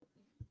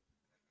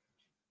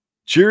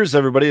Cheers,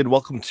 everybody, and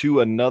welcome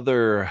to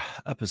another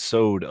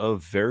episode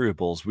of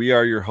Variables. We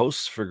are your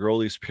hosts for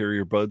Growly's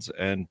Superior Buds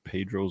and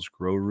Pedro's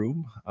Grow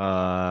Room.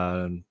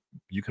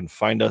 You can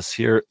find us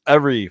here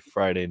every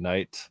Friday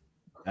night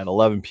at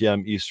 11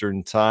 p.m.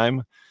 Eastern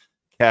Time,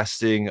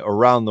 casting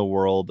around the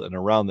world and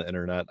around the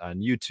internet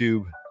on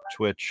YouTube,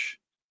 Twitch,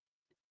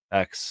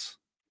 X,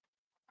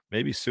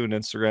 maybe soon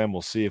Instagram.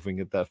 We'll see if we can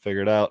get that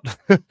figured out.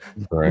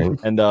 Right.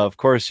 And of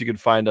course, you can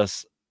find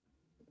us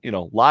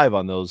live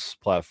on those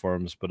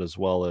platforms, but as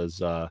well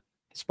as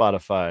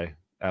Spotify,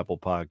 Apple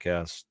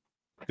Podcasts,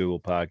 Google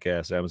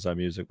Podcasts, Amazon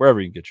Music, wherever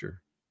you get your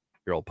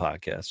old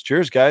podcasts.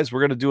 Cheers, guys.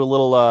 We're going to do a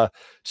little,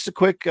 just a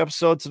quick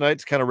episode tonight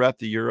to kind of wrap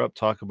the year up,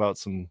 talk about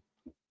some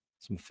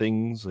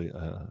things,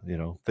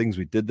 things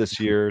we did this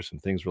year, some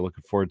things we're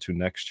looking forward to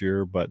next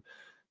year. But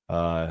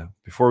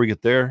before we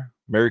get there,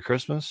 Merry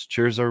Christmas.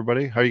 Cheers,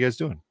 everybody. How are you guys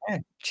doing?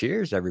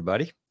 Cheers,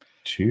 everybody.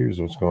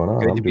 Cheers. What's going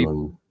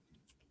on?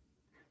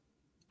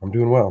 I'm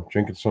doing well.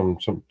 Drinking some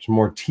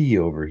more tea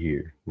over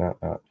here. Not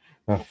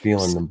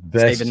feeling the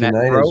best tonight,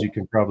 as you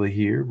can probably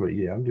hear, but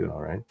yeah, I'm doing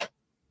all right.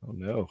 Oh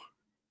no.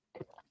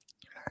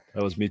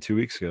 That was me 2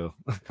 weeks ago.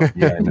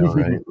 Yeah, I know,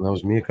 right? That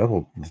was me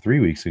 3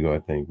 weeks ago, I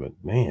think. But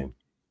man,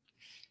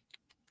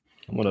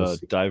 I'm gonna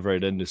dive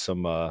right into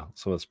some of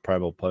this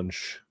Primal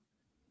Punch.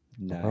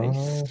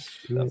 Nice.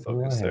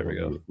 Focus. There we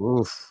go.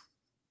 Oof.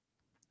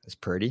 That's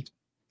pretty.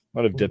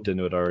 Might have dipped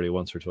into it already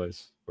once or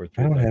twice. Or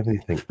I don't have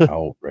anything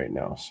out right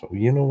now, so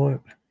you know what?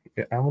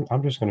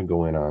 I'm just gonna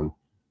go in on.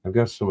 I've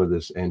got some of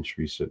this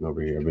entry sitting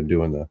over here. I've been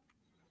doing the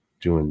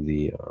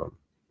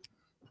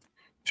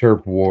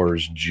Terp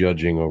Wars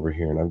judging over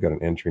here, and I've got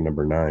an entry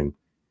number 9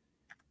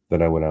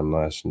 that I went on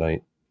last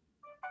night,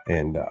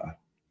 and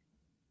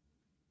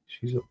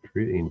she's a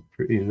pretty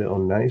little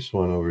nice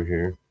one over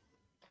here.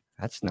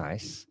 That's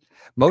nice.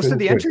 Most of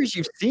the entries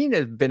you've seen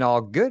have been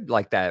all good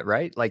like that,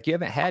 right? Like you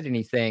haven't had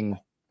anything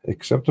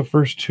except the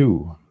first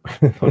 2.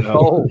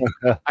 Oh,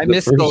 I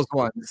missed those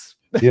ones.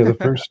 Yeah, the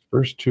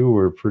first 2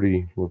 were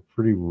pretty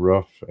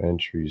rough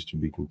entries, to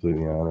be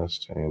completely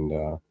honest.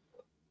 And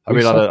I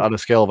mean, on a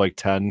scale of like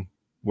 10,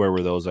 where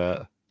were those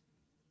at?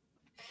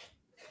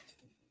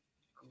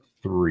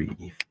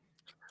 3.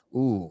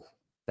 Ooh,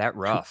 that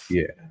rough.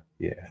 Yeah.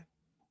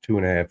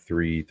 2.5,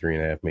 3,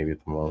 3.5, maybe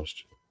at the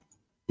most.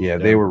 Yeah,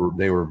 they were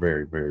very,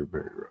 very, very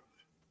rough.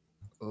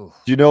 Ooh.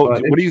 Do you know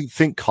what do you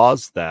think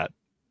caused that?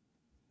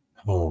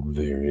 Oh,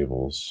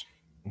 variables.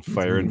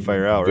 Fire in,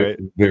 fire out, right?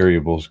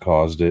 Variables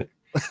caused it.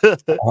 He's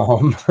got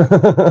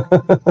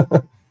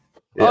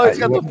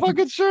the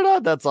fucking shirt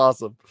on. That's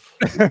awesome.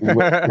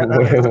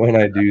 when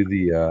I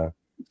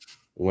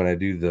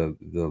do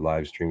the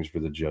live streams for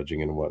the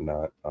judging and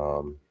whatnot,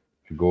 I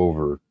go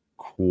over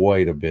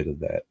quite a bit of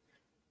that.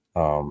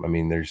 I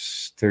mean,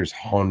 there's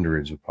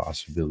hundreds of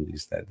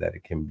possibilities that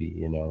it can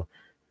be,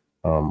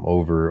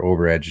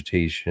 over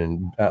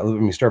agitation. Let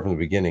me start from the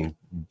beginning.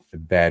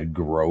 Bad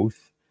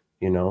growth,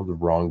 the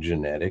wrong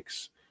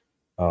genetics,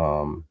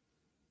 over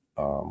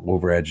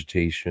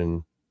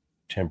agitation,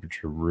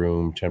 temperature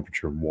room,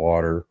 temperature of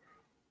water,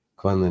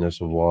 cleanliness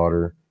of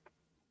water,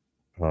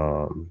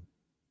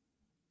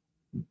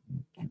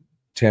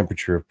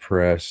 temperature of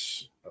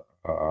press,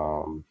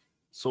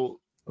 so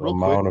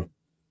amount of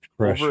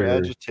pressure, over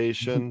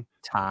agitation,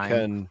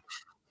 time.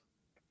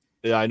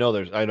 I know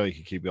you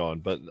can keep going,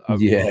 but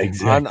yeah,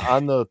 exactly.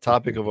 On the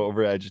topic of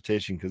over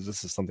agitation, because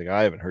this is something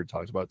I haven't heard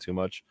talked about too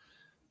much.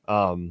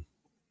 I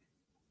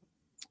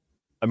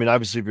mean,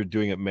 obviously, if you're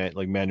doing it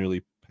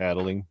manually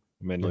paddling,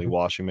 manually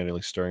washing,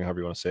 manually stirring, however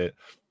you want to say it,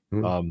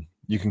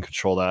 you can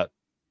control that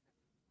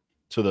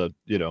to the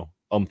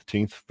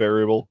umpteenth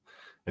variable.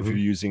 If you're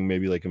using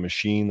maybe like a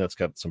machine that's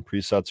got some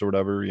presets or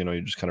whatever,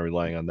 you're just kind of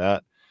relying on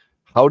that.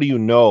 How do you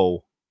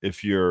know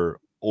if you're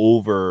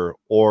over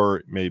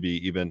or maybe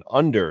even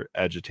under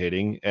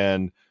agitating,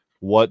 and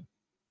what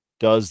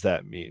does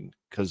that mean?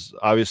 Because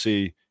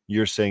obviously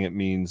you're saying it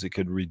means it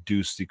could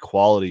reduce the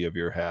quality of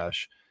your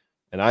hash,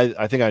 and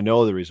I think I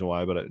know the reason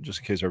why, but just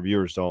in case our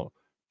viewers don't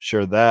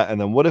share that. And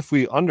then what if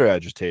we under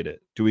agitate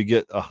it? Do we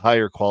get a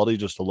higher quality,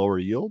 just a lower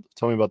yield?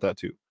 Tell me about that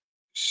too.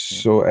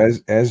 So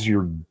as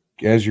you're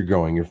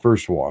going your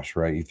first wash,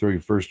 right, you throw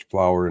your first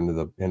flower into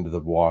the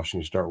wash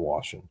and you start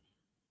washing,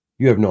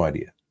 you have no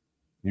idea.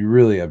 You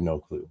really have no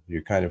clue.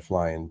 You're kind of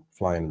flying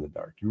in the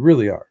dark. You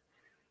really are.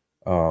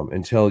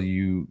 Until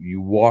you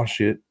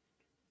wash it,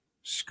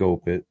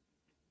 scope it,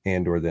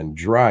 and or then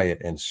dry it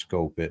and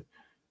scope it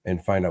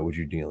and find out what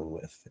you're dealing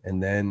with.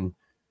 And then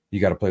you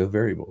got to play with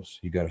variables.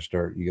 You got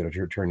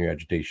to turn your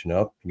agitation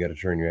up. You got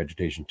to turn your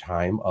agitation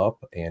time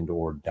up and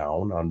or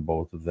down on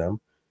both of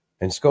them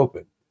and scope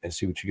it and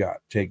see what you got.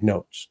 Take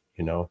notes,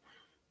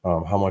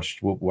 how much,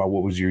 what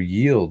was your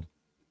yield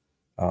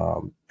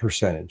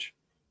percentage?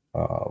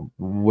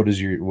 What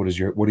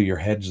do your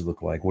heads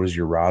look like? What does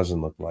your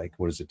rosin look like?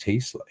 What does it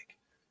taste like?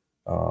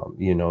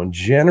 And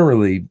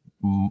generally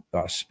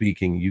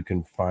speaking, you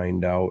can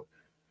find out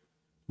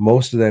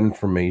most of that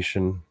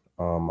information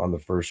on the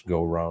first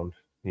go round.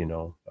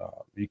 You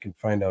can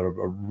find out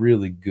a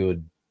really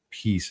good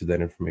piece of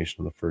that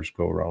information on the first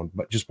go around,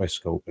 but just by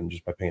scope and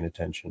just by paying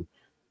attention.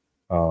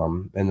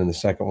 And then the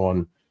second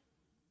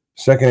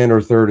and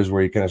or third is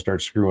where you kind of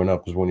start screwing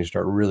up, is when you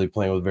start really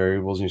playing with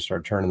variables and you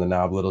start turning the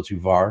knob a little too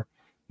far.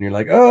 And you're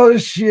like, oh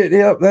shit,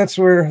 yep, that's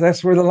where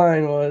the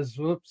line was.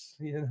 Whoops,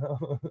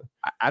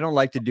 I don't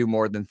like to do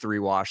more than 3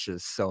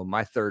 washes, so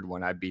my third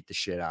one, I beat the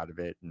shit out of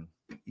it. And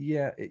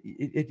yeah,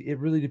 it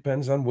really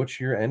depends on what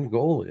your end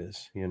goal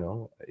is.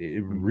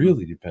 It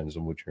really depends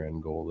on what your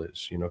end goal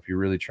is. If you're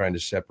really trying to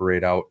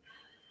separate out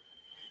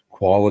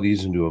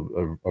qualities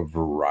into a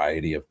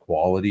variety of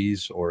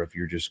qualities, or if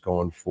you're just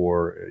going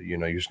for,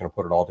 you're just going to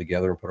put it all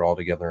together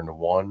into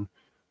one,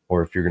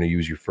 or if you're going to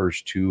use your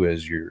first 2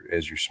 as your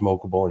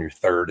smokable and your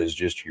third is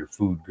just your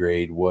food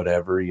grade,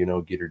 whatever,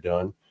 get her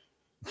done.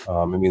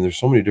 There's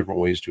so many different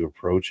ways to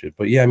approach it.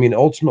 But yeah,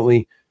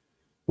 ultimately,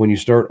 when you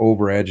start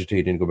over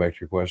agitating, go back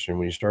to your question,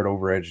 when you start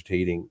over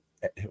agitating,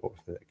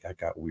 that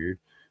got weird,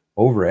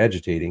 over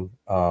agitating,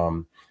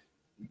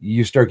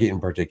 you start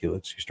getting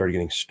particulates, you start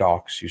getting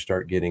stalks, you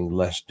start getting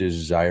less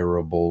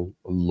desirable,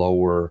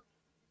 lower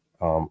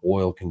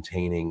oil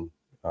containing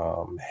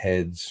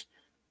heads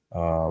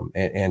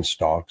and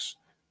stalks.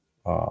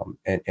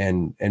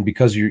 And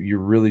because you're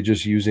really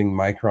just using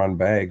micron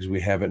bags, we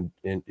haven't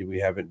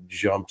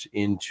jumped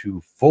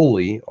into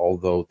fully,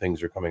 although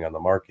things are coming on the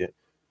market,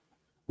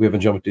 we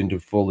haven't jumped into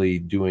fully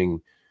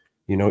doing,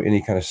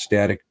 any kind of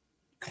static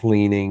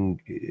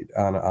cleaning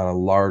on a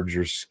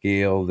larger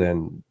scale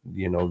than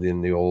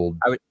the old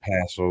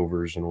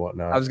Passovers and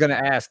whatnot. I was going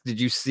to ask, did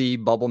you see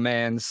Bubble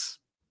Man's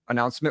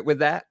announcement with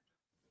that?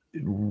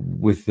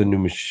 With the new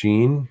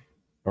machine?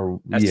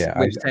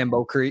 With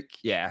Sambo Creek.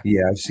 Yeah,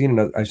 I've seen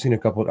a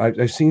couple.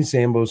 I've seen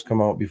Sambos come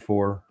out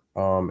before,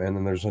 and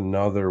then there's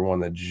another one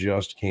that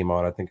just came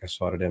out. I think I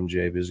saw it at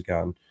MJ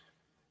VisCon,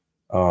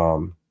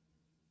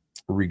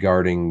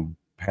 regarding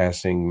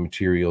passing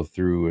material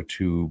through a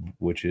tube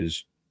which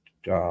is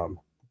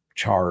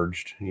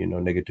charged,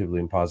 negatively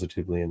and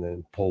positively, and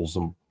then pulls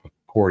them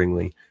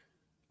accordingly.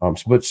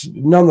 But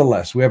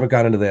nonetheless, we haven't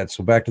got into that.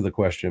 So back to the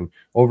question: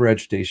 over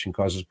agitation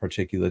causes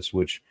particulates,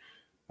 which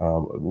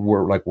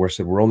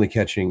we're only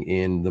catching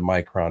in the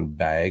micron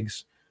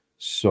bags.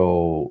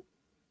 So,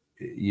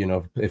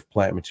 if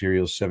plant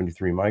material is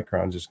 73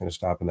 microns, it's going to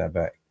stop in that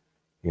bag,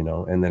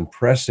 and then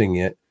pressing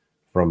it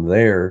from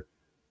there,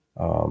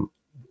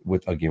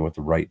 with the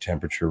right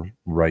temperature,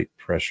 right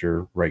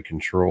pressure, right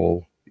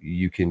control,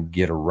 you can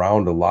get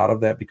around a lot of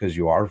that because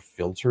you are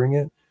filtering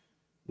it,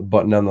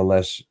 but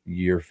nonetheless,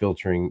 you're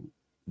filtering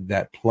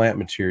that plant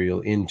material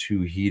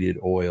into heated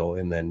oil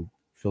and then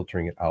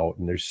filtering it out.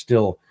 And it's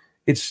still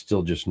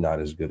just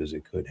not as good as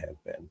it could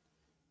have been,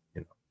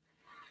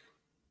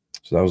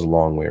 So that was a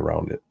long way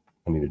around it.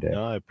 I needed that.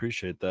 No, I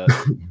appreciate that.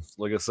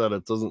 Like I said,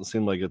 it doesn't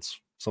seem like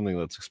it's something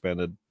that's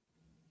expanded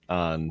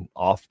on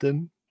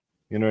often.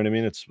 You know what I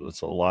mean?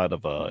 It's a lot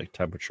of like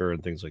temperature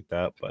and things like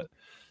that. But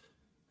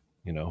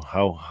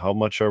how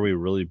much are we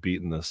really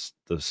beating this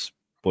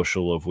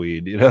bushel of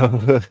weed?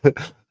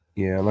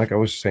 Yeah, like I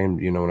was saying,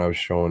 when I was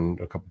showing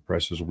a couple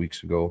presses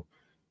weeks ago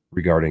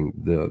regarding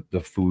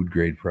the food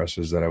grade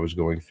presses that I was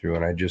going through,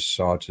 and I just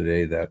saw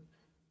today that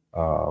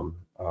the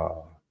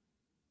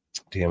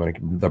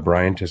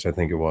Bryantist, I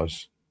think it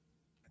was,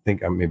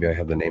 maybe I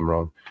had the name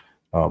wrong,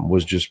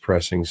 was just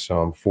pressing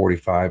some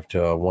 45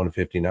 to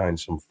 159,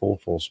 some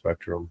full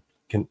spectrum,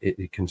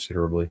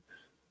 considerably.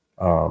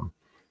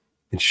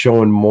 It's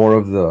showing more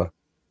of the,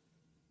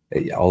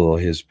 although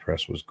his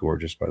press was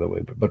gorgeous, by the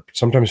way, but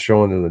sometimes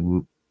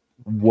showing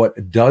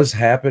what does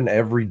happen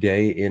every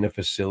day in a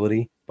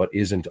facility, but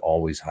isn't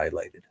always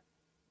highlighted,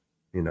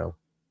 Yeah,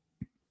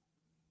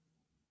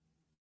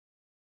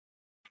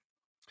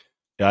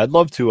 I'd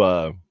love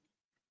to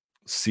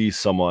see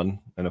someone,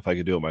 and if I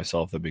could do it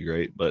myself, that'd be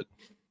great, but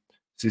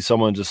see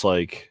someone just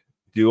like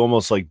do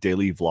almost like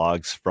daily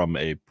vlogs from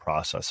a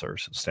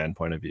processor's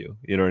standpoint of view.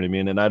 You know what I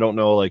mean? And I don't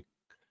know, like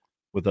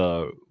with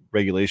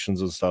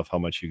regulations and stuff, how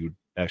much you could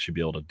actually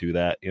be able to do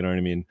that. You know what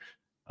I mean?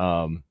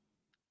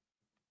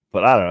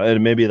 But I don't know.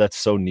 And maybe that's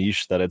so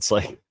niche that it's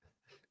like,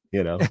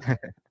 it's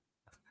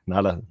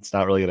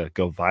not really gonna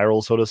go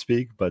viral, so to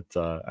speak. But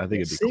I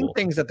think it'd be seeing cool.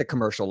 Things at the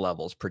commercial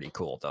level is pretty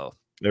cool, though.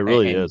 It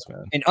really is,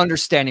 man. And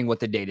understanding what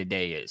the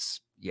day-to-day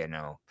is,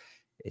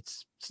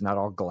 it's not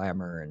all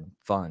glamour and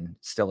fun.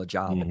 It's still a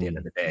job at the end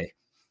of the day.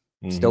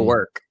 Still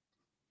work.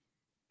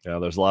 Yeah,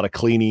 there's a lot of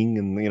cleaning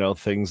and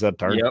things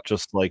that aren't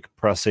just like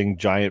pressing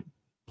giant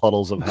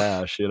puddles of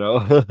hash,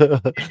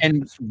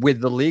 And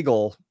with the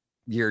legal,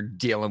 you're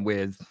dealing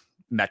with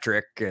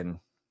metric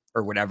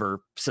or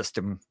whatever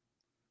system.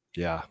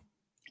 Yeah,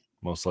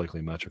 most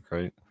likely metric,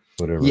 right?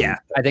 Whatever. Yeah,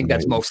 I think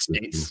that's most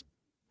states.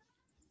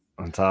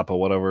 On top of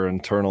whatever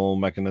internal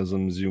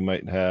mechanisms you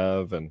might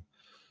have and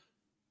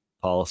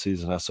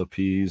policies and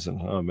SOPs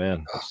and oh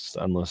man, it's just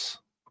endless.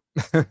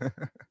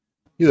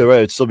 Either way,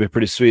 it'd still be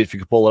pretty sweet if you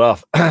could pull it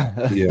off.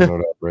 Yeah, no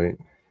doubt, right?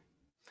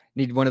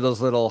 Need one of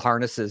those little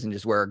harnesses and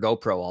just wear a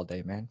GoPro all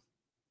day, man.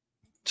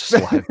 Just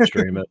live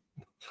stream it.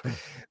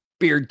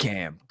 Beard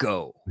cam,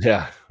 go.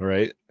 Yeah,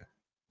 right.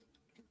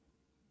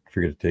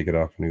 Forget to take it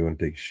off and go and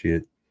take a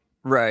shit.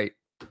 Right.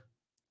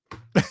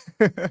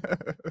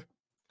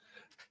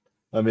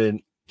 I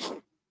mean,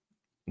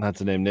 not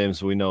to name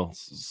names, we know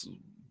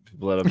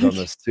people that have done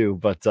this too.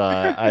 But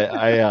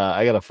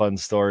I got a fun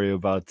story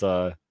about.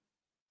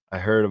 I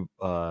heard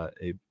a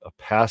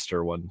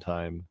pastor one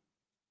time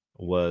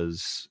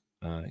was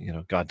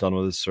got done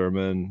with his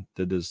sermon,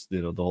 did this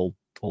the whole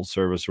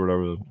service or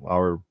whatever,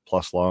 hour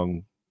plus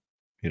long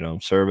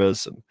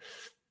service, and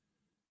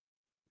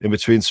in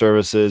between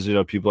services,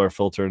 people are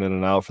filtering in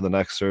and out for the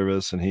next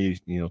service, and he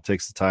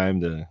takes the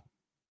time to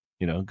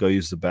go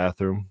use the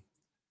bathroom,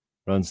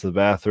 runs to the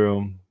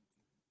bathroom,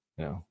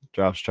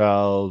 drops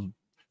child,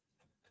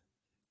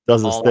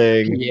 does his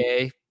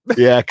thing,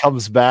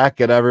 comes back,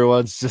 and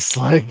everyone's just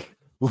like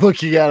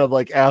looking at him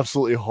like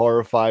absolutely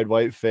horrified,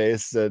 white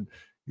face, and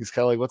he's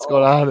kind of like, what's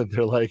going on? And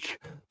they're like,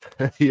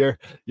 your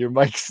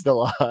mic's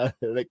still on,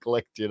 and it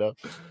clicked, yeah.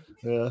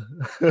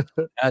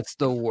 That's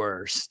the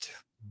worst.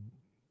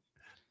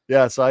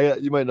 Yeah, so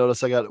you might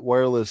notice I got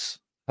wireless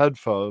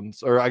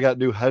headphones, or I got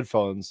new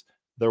headphones.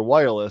 They're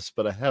wireless,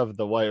 but I have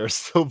the wire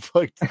still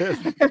plugged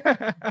in.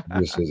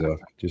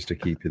 just to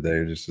keep you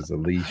there, just as a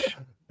leash.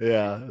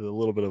 Yeah, a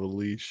little bit of a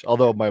leash.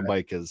 Although my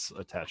mic is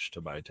attached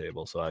to my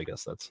table, so I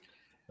guess that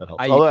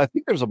helps. Although I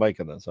think there's a mic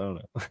in this. I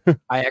don't know.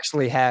 I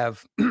actually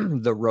have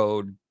the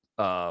Rode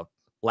lav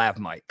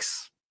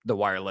mics, the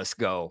wireless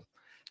Go.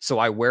 So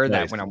I wear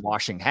that when I'm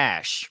washing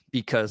hash,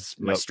 because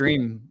my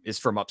stream is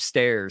from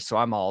upstairs. So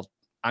I'm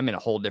in a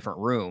whole different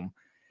room.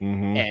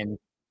 Mm-hmm. And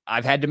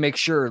I've had to make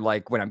sure,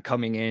 like when I'm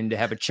coming in to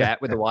have a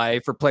chat with the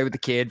wife or play with the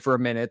kid for a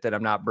minute, that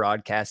I'm not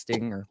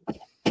broadcasting. Or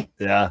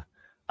yeah,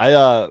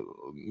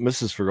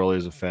 Mrs. Fergoli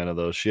is a fan of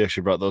those. She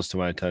actually brought those to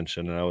my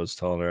attention, and I was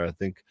telling her, I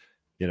think,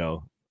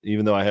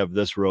 even though I have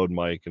this Rode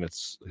mic and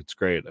it's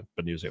great, I've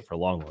been using it for a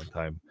long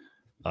time.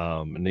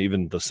 And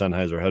even the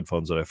Sennheiser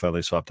headphones that I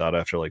finally swapped out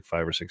after like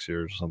 5 or 6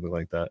 years or something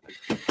like that.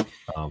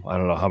 I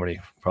don't know how many,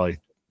 probably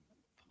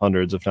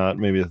hundreds, if not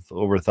maybe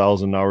over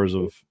 1,000 hours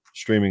of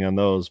streaming on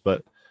those.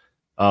 But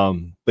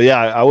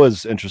yeah, I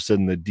was interested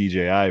in the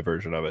DJI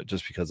version of it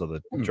just because of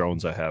the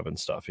drones I have and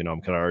stuff. I'm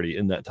kind of already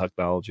in that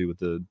technology with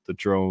the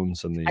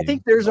drones and I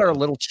think theirs are a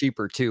little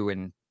cheaper too,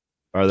 and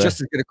are they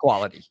just as good a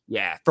quality?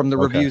 Yeah, from the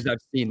reviews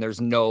I've seen, there's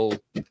no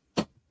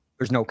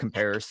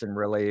comparison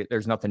really.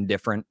 There's nothing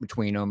different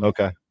between them.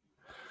 Okay.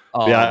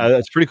 Yeah,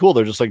 it's pretty cool.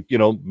 They're just like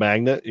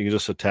magnet. You can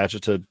just attach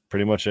it to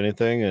pretty much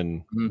anything,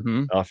 and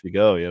off you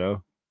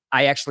go.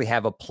 I actually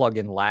have a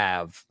plug-in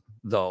lav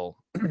though,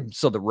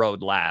 so the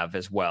Rode lav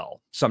as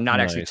well. So I'm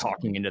not actually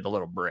talking into the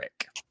little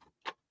brick.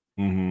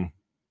 Mm-hmm.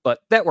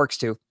 But that works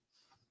too.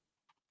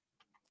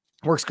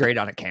 Works great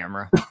on a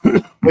camera.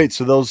 Wait,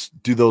 so those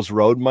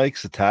Rode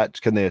mics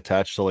attach? Can they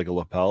attach to like a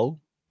lapel?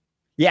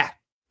 Yeah.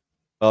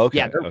 Oh, okay.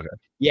 Yeah. Okay.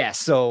 Yeah.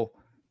 So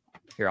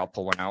here, I'll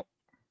pull one out.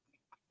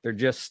 They're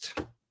just.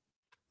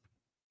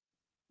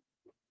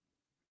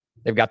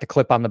 They've got the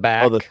clip on the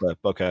back. Oh, the clip.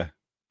 Okay.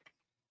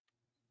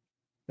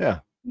 Yeah.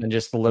 And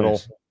just the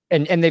little,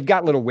 and they've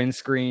got little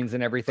windscreens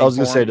and everything. I was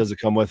gonna say, does it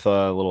come with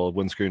a little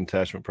windscreen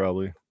attachment?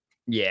 Probably.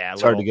 Yeah,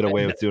 it's hard to get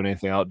away with doing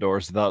anything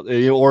outdoors without,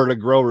 or in a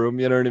grow room.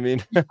 You know what I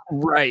mean?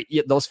 Right.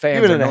 Yeah, those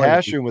fans. Even in a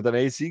hash room with an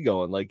AC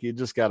going, like you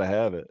just gotta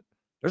have it.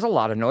 There's a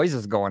lot of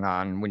noises going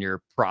on when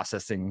you're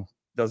processing.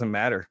 Doesn't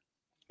matter.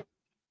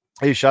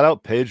 Hey, shout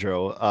out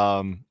Pedro.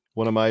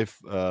 One of my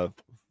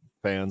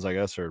fans, I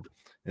guess, or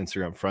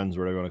Instagram friends,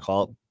 whatever you want to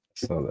call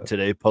it,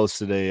 today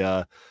posted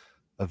a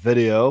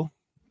video.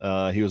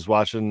 He was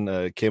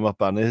watching, came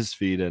up on his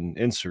feed and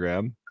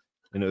Instagram,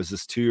 and it was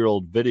this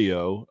 2-year-old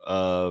video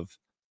of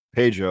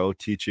Pedro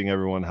teaching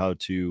everyone how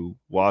to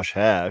wash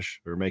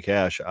hash or make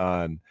hash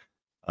on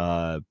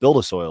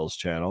Build-A-Soil's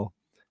channel.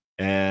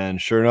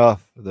 And sure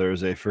enough,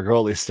 there's a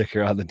Fergoli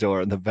sticker on the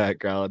door in the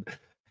background.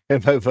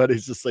 And my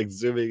buddy's just like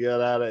zooming in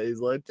on it. He's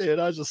like, dude,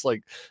 I was just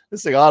like,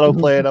 this thing auto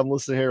playing. I'm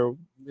listening here,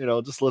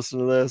 just listen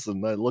to this.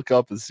 And I look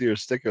up and see your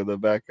sticker in the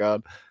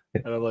background.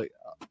 And I'm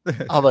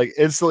like,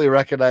 instantly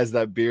recognize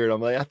that beard. I'm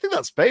like, I think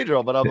that's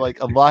Pedro. But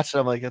I'm watching.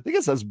 I'm like, I think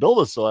it says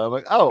Build-A-Soil. I'm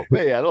like, oh,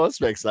 man, I know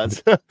this makes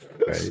sense.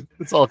 Right.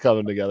 It's all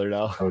coming together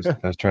now. I was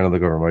trying to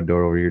look over my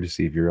door over here to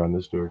see if you're on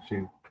this door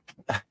too.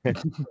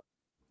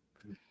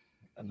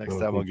 Next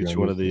time I'll get you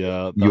one of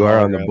the you are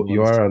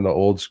on the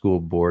old school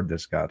board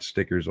that's got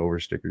stickers over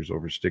stickers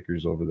over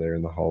stickers over there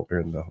in the hall or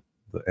in the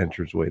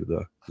entrance way to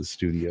the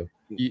studio.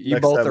 You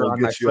both are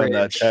on my fridge. On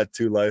that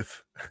tattoo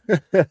life.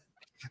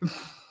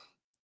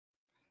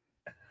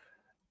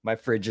 My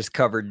fridge is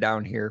covered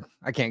down here.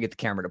 I can't get the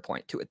camera to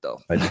point to it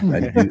though. I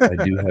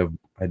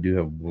do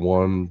have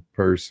one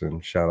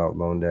person, shout out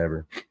Lone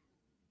Dabber,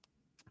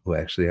 who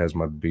actually has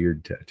my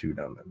beard tattooed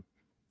on them.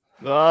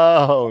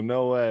 Oh,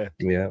 no way.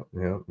 Yeah.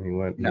 He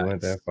went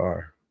that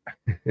far.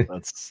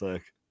 That's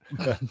sick.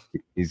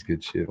 He's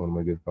good shit. One of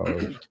my good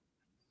followers.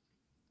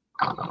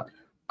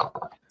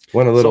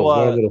 Went a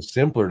little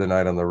simpler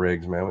tonight on the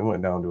rigs, man. We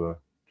went down to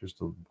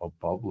just a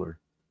bubbler.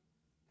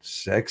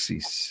 Sexy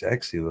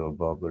little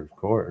bubbler, of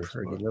course.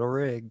 Pretty little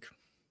rig.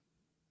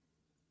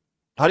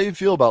 How do you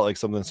feel about like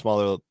something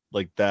smaller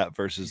like that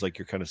versus like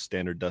your kind of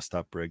standard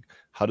desktop rig?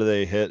 How do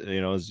they hit? You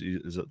know, is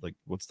it like,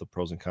 what's the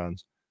pros and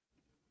cons?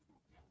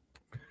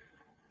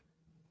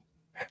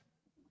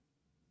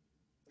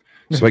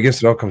 So I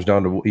guess it all comes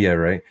down to, yeah,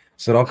 right.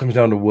 So it all comes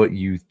down to what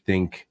you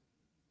think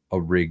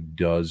a rig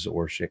does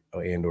or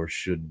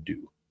should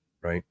do,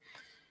 right?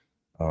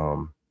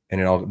 And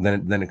it all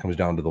then it comes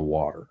down to the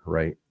water,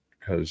 right?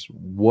 Because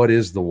what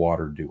is the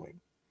water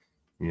doing,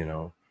 you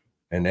know?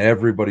 And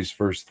everybody's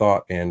first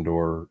thought and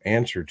or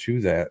answer to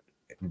that,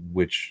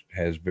 which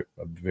has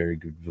a very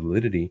good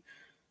validity,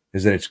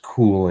 is that it's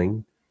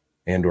cooling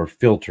and or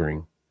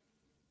filtering,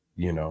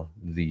 you know,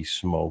 the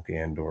smoke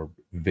and or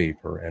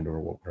vapor and or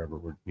whatever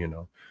we're, you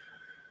know.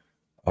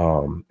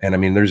 And I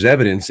mean, there's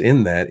evidence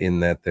in that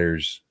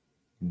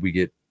we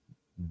get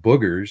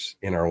boogers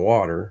in our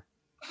water,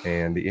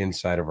 and the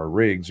inside of our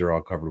rigs are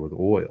all covered with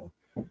oil,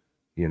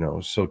 you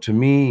know. So to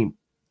me,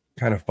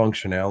 kind of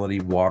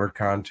functionality, water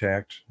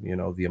contact, you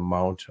know, the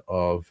amount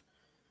of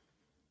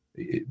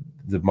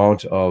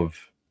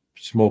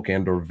smoke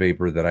and or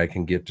vapor that I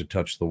can get to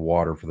touch the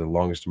water for the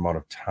longest amount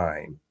of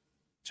time,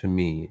 to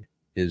me,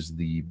 is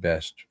the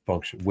best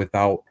function.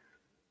 Without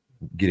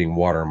getting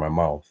water in my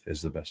mouth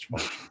is the best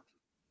function,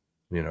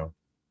 you know.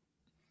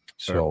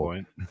 Fair So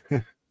point.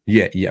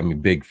 yeah, I mean,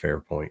 big fair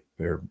point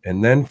there.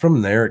 And then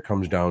from there it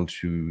comes down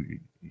to,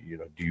 you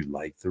know, do you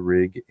like the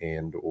rig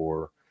and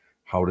or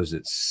how does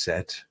it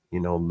set? You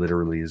know,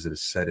 literally, is it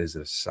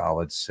a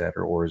solid set,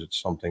 or is it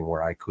something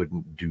where I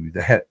couldn't do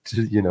that,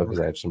 you know, because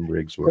I have some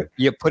rigs where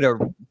you put a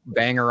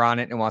banger on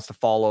it and it wants to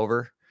fall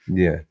over.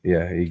 Yeah,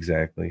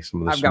 exactly.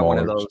 Some of the I've got one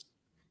of those.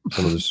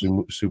 Some of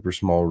the super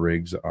small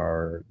rigs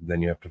are,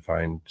 then you have to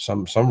find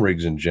some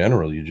rigs in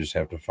general, you just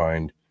have to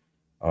find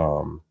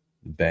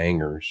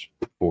bangers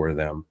for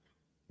them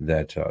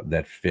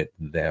that fit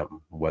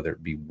them, whether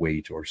it be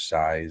weight or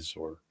size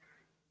or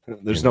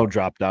there's no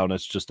drop down.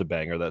 It's just a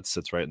banger that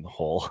sits right in the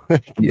hole.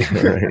 Yeah,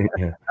 right,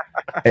 yeah.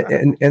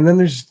 And then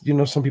there's, you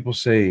know, some people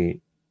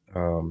say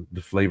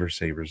the flavor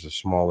savers, the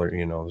smaller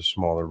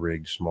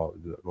rigs,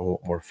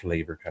 more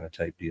flavor kind of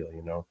type deal,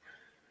 you know.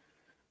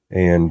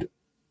 And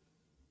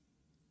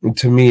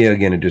to me,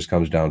 again, it just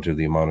comes down to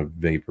the amount of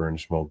vapor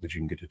and smoke that you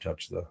can get to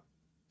touch the.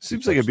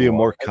 Seems like it'd be a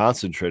more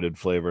concentrated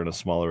flavor in a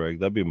smaller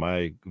rig. That'd be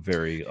my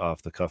very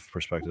off the cuff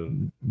perspective.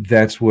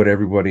 That's what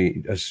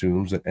everybody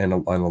assumes, and a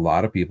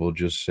lot of people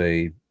just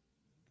say,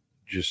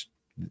 just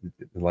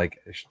like,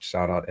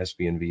 shout out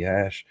SBNV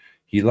Hash.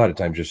 He a lot of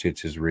times just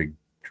hits his rig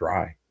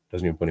dry,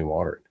 doesn't even put any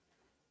water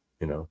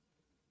in, you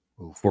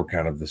know, for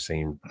kind of the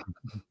same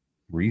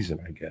reason,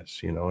 I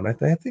guess, you know. And I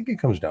think it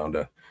comes down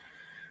to,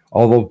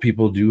 although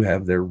people do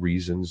have their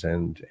reasons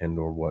and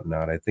or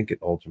whatnot, I think it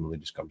ultimately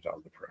just comes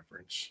down to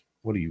preference.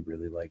 What do you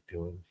really like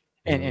doing?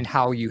 And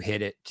how you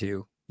hit it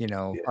too. You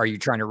know, Are you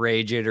trying to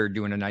rage it or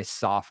doing a nice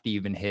soft,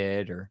 even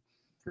hit? Or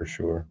for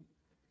sure.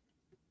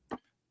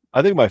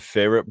 I think my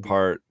favorite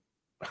part,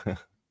 in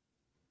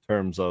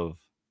terms of,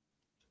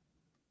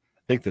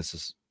 I think this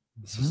is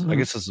I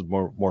guess this is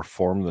more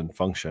form than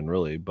function,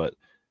 really, but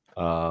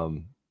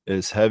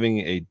is having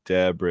a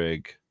dab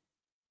rig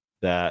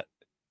that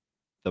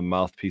the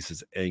mouthpiece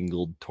is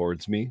angled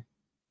towards me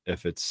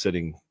if it's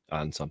sitting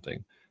on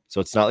something. So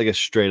it's not like a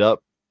straight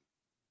up,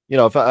 you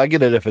know, if I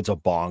get it, if it's a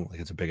bong, like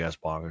it's a big ass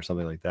bong or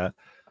something like that,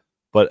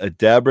 but a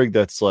dab rig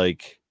that's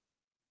like,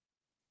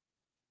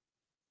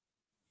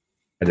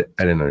 I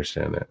didn't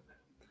understand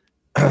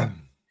that.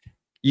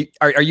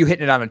 Are you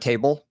hitting it on a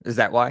table? Is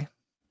that why?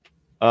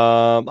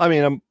 I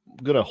mean, I'm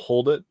gonna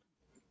hold it,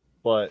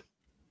 but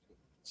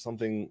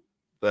something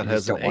that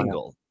has an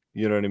angle.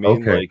 You know what I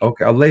mean? Okay.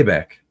 Okay. A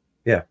layback.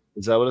 Yeah.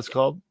 Is that what it's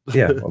called?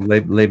 Yeah. A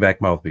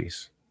layback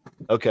mouthpiece.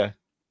 Okay.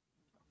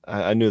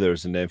 I knew there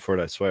was a name for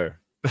it, I swear.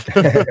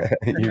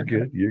 You're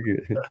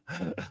good.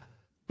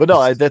 But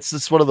no,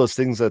 that's one of those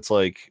things that's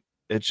like,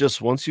 it's just,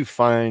 once you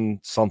find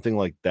something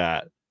like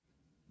that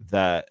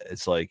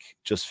it's like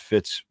just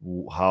fits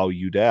how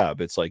you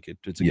dab, it's like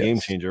it's a game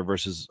changer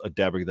versus a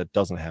dab rig that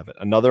doesn't have it.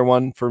 Another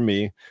one for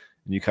me,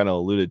 and you kind of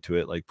alluded to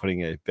it, like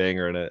putting a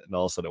banger in it and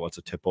all of a sudden it wants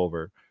to tip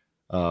over,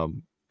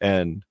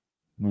 and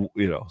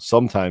you know,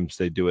 sometimes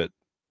they do it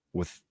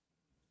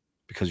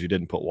because you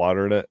didn't put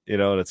water in it, you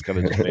know, and it's kind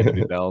of just made to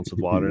be balanced with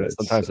water in it.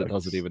 Sometimes it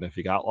doesn't, even if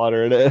you got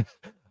water in it,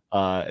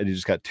 and you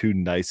just got too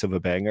nice of a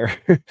banger.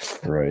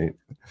 Right.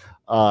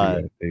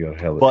 You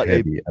got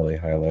heavy LA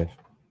High Life.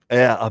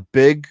 Yeah, a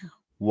big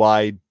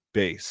wide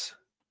base,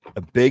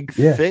 a big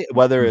thick,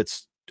 whether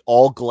it's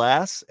all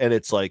glass and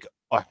it's like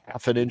a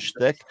half an inch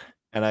thick,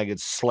 and I could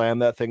slam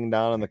that thing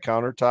down on the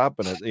countertop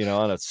and it, you know,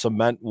 on a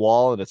cement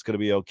wall, and it's going to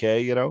be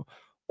okay, you know,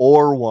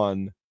 or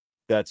one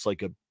that's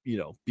like a, you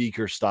know,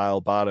 beaker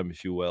style bottom,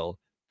 if you will,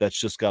 that's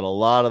just got a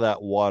lot of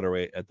that water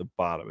weight at the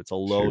bottom. It's a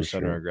low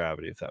center of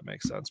gravity, if that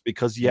makes sense,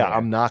 because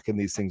I'm knocking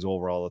these things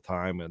over all the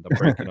time and I'm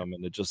breaking them,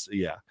 and it just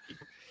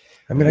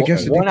I mean, I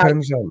guess it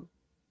depends on.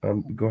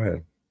 Go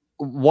ahead.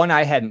 One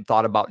I hadn't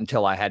thought about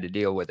until I had to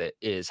deal with it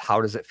is, how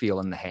does it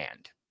feel in the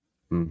hand?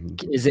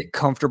 Mm-hmm. Is it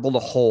comfortable to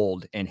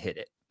hold and hit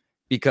it?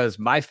 because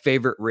my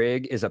favorite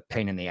rig is a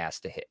pain in the ass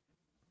to hit.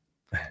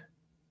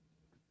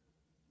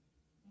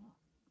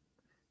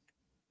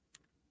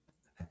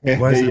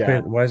 Why is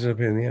it a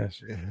pain in the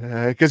ass?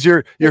 Because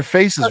your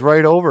face is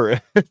right over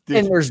it.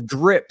 And there's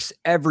drips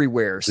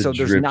everywhere. So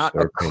there's not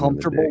a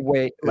comfortable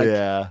way. Like,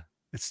 yeah,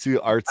 it's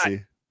too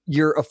artsy.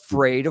 You're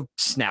afraid of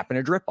snapping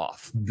a drip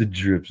off. The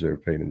drips are a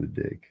pain in the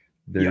dick.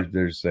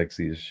 They're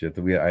sexy as shit.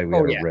 We had a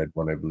red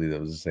one, I believe,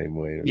 that was the same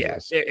way.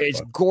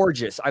 It's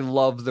gorgeous. I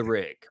love the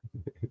rig,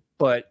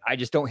 but I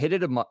just don't hit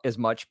it as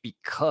much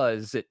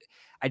because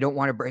I don't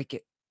want to break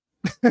it.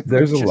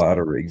 There's a lot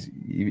of rigs,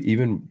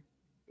 even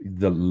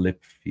the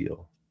lip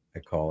feel, I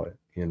call it,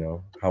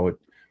 how it,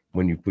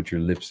 when you put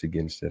your lips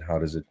against it, how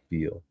does it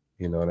feel?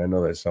 And I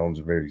know that sounds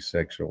very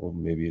sexual,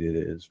 maybe it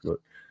is, but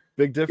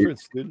big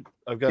difference, dude.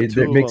 I've got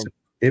two.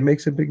 It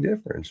makes a big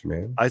difference,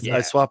 man.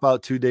 I swap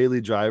out 2 daily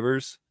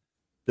drivers.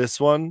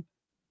 This one,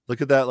 look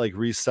at that like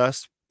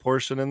recessed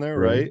portion in there,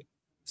 right?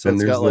 So then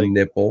there's the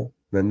nipple,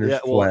 then there's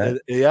flat.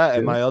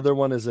 And my other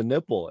one is a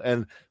nipple.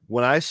 And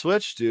when I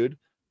switch, dude,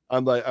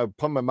 I'm like, I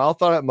put my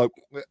mouth on it. I'm like,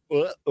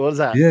 what is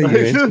that? Yeah, you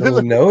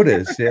instantly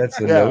notice. Yeah, it's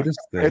a notice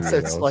thing.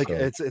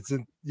 It's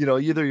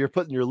either you're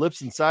putting your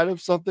lips inside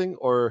of something,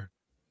 or,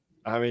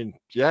 I mean,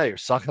 you're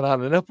sucking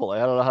on a nipple. I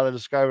don't know how to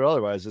describe it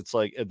otherwise. It's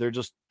like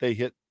they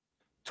hit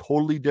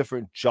totally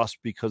different just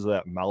because of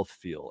that mouth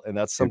feel, and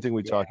that's something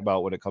we talk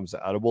about when it comes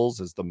to edibles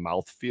is the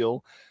mouth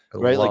feel,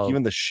 right? Like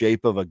even the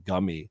shape of a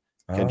gummy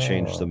can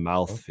change the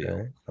mouth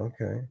feel.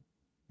 Okay,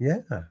 yeah,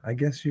 I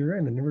guess you're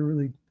right. I never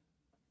really.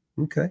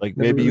 Okay. Like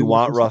maybe you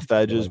want rough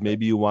edges,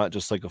 maybe you want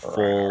just like a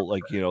full,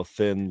 like,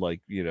 thin,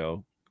 like,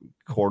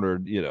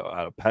 cornered,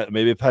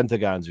 maybe a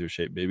pentagon's your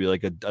shape, maybe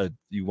like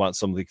you want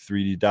some like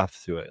 3D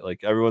depth to it.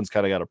 Like everyone's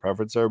kind of got a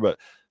preference there, but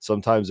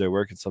sometimes they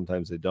work and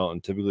sometimes they don't.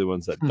 And typically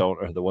ones that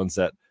don't are the ones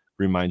that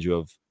remind you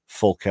of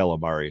full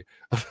calamari.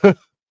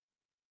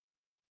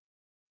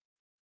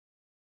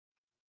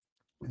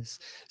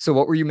 So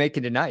what were you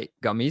making tonight?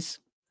 Gummies?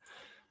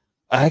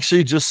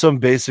 Actually, just some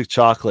basic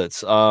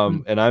chocolates.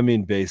 And I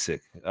mean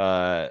basic.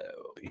 I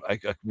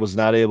was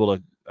not able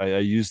to. I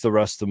used the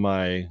rest of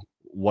my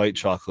white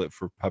chocolate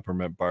for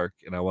peppermint bark,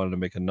 and I wanted to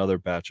make another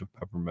batch of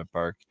peppermint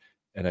bark,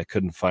 and I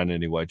couldn't find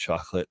any white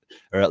chocolate,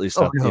 or at least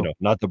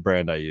not the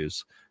brand I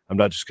use. I'm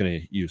not just going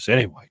to use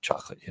any white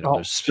chocolate.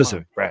 There's a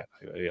specific brand.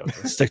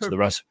 Stick to the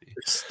recipe.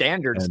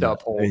 Standard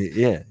stuff.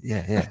 Yeah.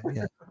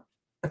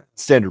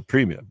 Standard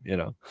premium.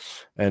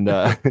 And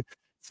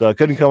so I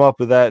couldn't come up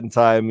with that in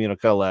time. Kind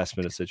of last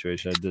minute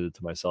situation. I did it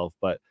to myself,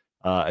 but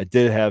I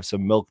did have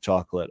some milk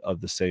chocolate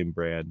of the same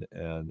brand,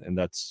 and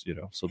that's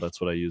so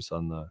that's what I used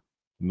on the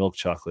milk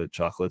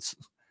chocolates.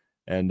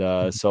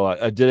 And so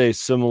I did a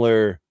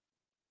similar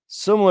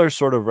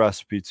sort of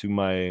recipe to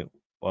my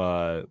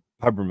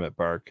peppermint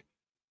bark,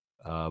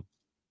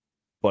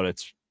 but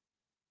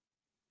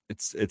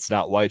it's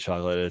not white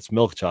chocolate, it's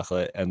milk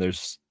chocolate, and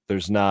there's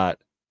not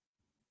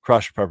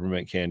crushed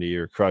peppermint candy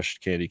or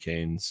crushed candy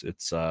canes.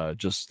 It's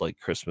just like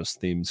Christmas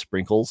themed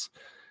sprinkles.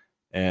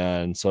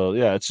 And so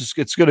it's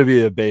going to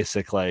be a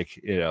basic,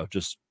 like,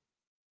 just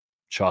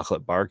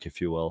chocolate bark,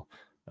 if you will.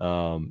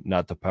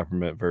 Not the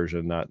peppermint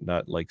version,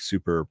 not like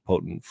super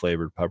potent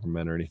flavored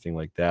peppermint or anything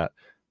like that.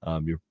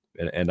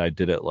 And I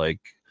did it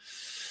like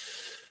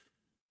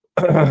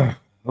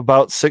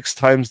about 6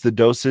 times the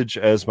dosage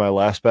as my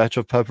last batch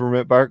of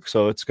peppermint bark,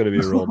 so it's going to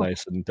be real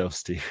nice and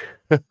toasty.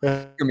 It's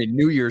going to be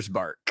New Year's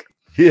bark.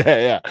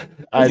 Yeah.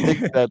 I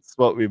think that's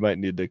what we might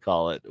need to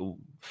call it.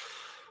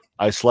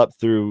 I slept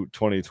through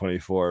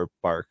 2024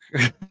 bark.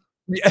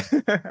 Yeah.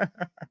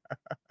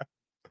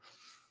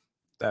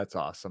 That's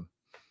awesome.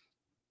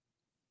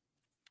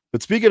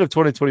 But speaking of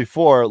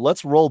 2024,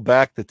 let's roll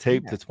back the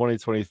tape to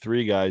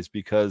 2023, guys,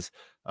 because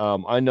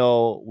I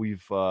know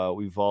we've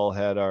all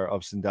had our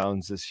ups and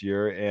downs this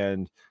year,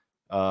 and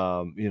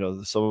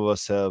some of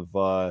us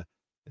have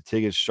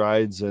taken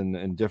strides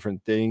in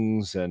different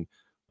things and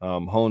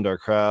honed our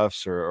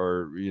crafts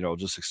or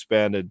just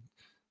expanded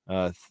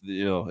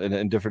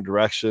in different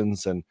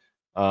directions. And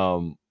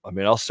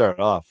I'll start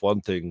off.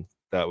 One thing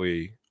that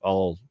we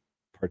all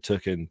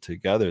partook in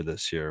together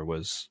this year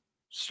was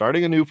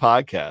starting a new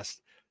podcast.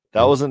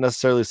 That wasn't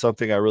necessarily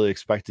something I really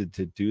expected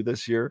to do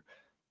this year.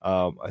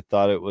 I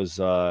thought it was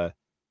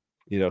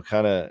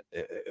kind of,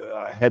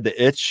 I had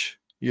the itch,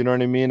 you know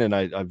what I mean? And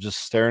I'm just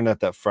staring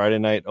at that Friday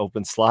night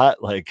open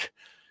slot, like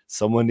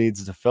someone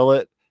needs to fill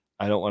it.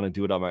 I don't want to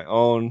do it on my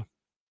own.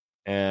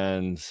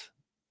 And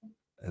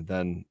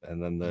then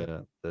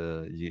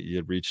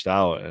you reached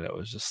out, and it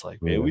was just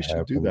like, maybe we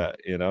should do that.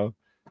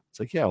 It's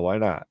like, yeah, why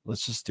not?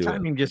 Let's just do it.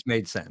 Timing just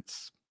made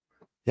sense.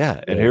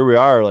 Yeah. And here we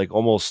are, like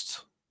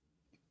almost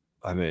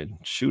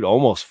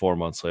 4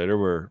 months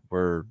later.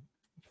 We're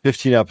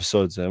 15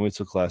 episodes in. We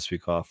took last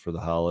week off for the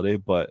holiday,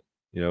 but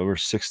we're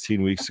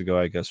 16 weeks ago,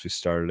 I guess we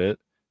started it.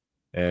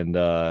 And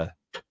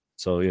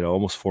so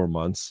almost 4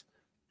 months.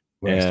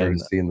 When I started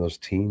seeing those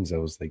teens, I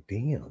was like,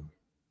 damn.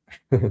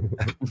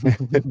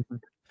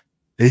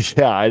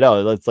 Yeah, I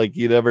know. That's like,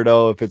 you never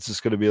know if it's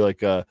just going to be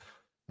like a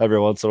every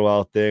once in a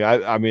while thing.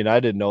 I mean, I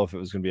didn't know if it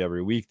was going to be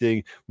every week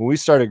thing. When we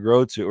started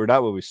GrowTube, or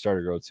not when we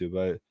started GrowTube,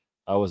 but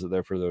I wasn't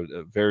there for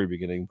the very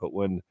beginning. But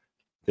when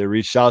they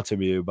reached out to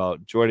me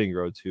about joining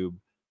GrowTube,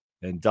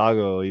 and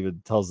Dago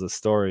even tells the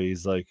story,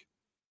 he's like,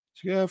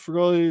 yeah,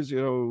 Frugali's, we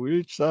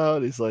reached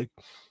out. He's like,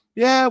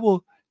 yeah,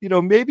 well,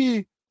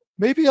 maybe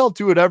I'll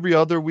do it every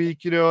other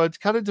week. It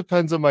kind of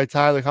depends on my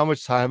time, like how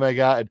much time I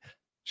got. And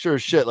sure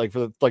as shit, like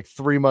for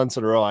 3 months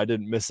in a row, I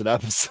didn't miss an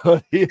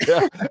episode.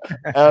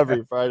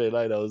 Every Friday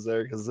night I was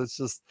there because it's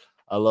just,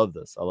 I love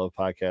this. I love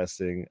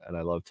podcasting, and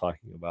I love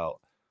talking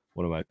about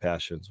one of my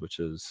passions, which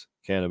is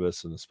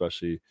cannabis, and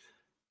especially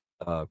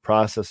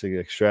processing,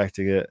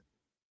 extracting it,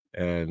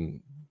 and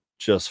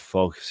just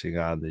focusing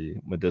on the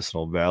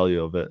medicinal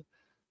value of it.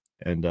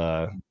 And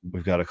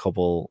we've got a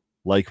couple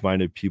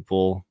like-minded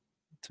people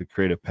to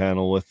create a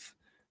panel with,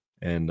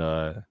 and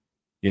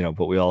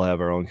but we all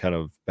have our own kind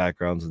of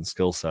backgrounds and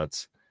skill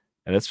sets,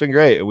 and it's been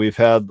great. We've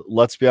had,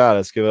 let's be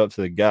honest, give it up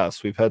to the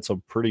guests. We've had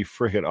some pretty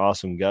freaking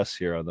awesome guests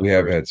here on the. We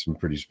have had some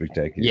pretty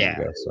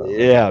spectacular guests.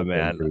 Yeah,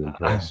 man. Pretty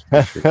impressed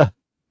for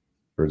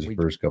the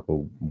first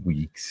couple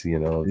weeks,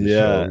 show.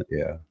 Yeah.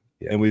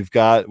 And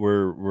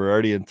we're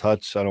already in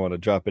touch. I don't want to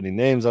drop any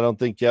names, I don't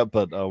think yet,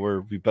 but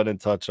we've been in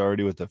touch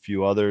already with a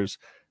few others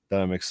that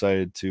I'm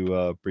excited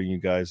to bring you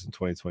guys in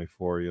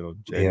 2024,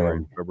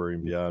 January, February,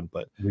 and beyond.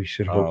 But we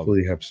should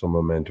hopefully have some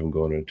momentum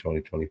going into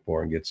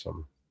 2024 and get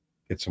some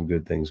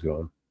good things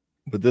going.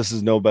 But this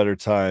is no better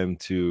time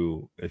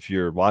to, if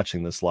you're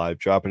watching this live,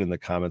 drop it in the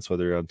comments,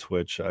 whether you're on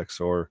Twitch, X,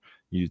 or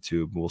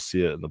YouTube. We'll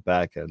see it in the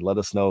back end. Let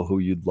us know who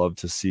you'd love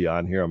to see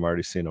on here. I'm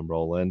already seeing them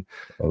roll in.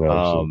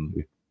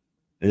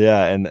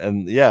 Yeah,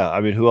 and yeah, I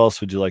mean, who else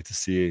would you like to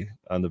see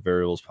on the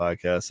Variables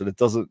podcast? And it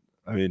doesn't,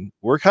 I mean,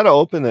 we're kind of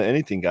open to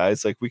anything,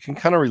 guys. Like, we can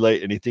kind of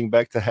relate anything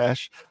back to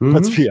Hash.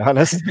 Let's be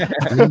honest.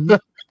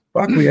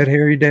 Fuck, we had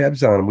Harry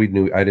Dabbs on.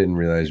 I didn't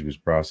realize he was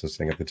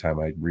processing at the time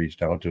I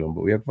reached out to him,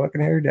 but we had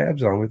fucking Harry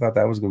Dabbs on. We thought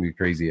that was going to be a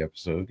crazy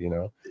episode,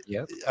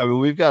 Yep. I mean,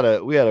 we had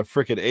a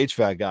freaking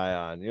HVAC guy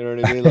on. You know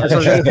what I mean? Like,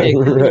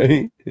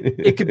 right.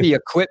 It could be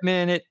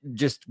equipment,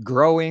 just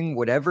growing,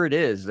 whatever it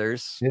is.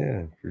 There's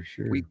for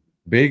sure.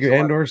 Big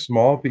and or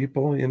small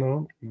people,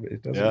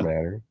 it doesn't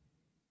matter.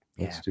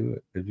 Let's do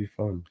it. It'd be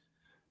fun.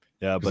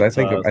 Yeah, but I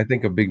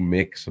think a big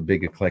mix, a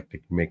big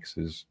eclectic mix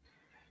is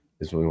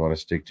what we want to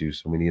stick to.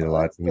 So we need a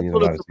lot. We need a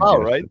lot of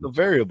about, right? The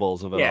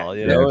variables of it all,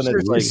 And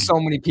there's like so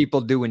many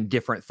people doing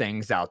different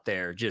things out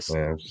there. Just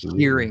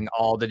hearing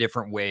all the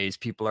different ways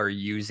people are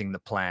using the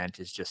plant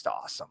is just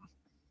awesome.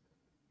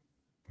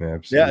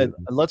 Absolutely. Yeah,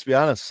 and let's be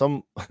honest,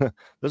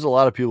 there's a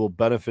lot of people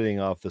benefiting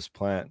off this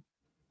plant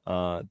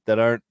that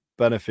aren't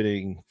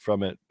benefiting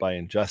from it by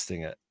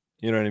ingesting it.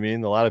 You know what I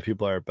mean? A lot of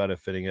people are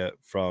benefiting it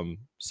from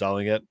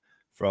selling it,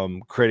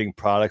 from creating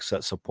products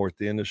that support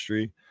the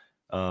industry,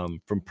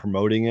 from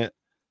promoting it,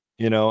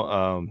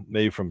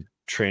 maybe from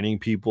training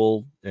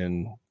people.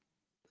 And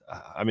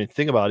I mean,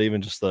 think about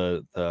even just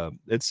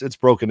it's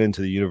broken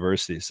into the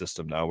university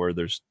system now, where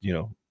there's,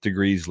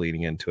 degrees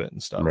leading into it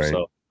and stuff. Right.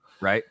 So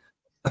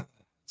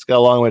it's got a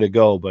long way to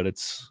go, but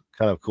it's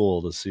kind of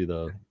cool to see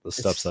the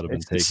steps that have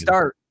been taken.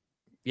 Start.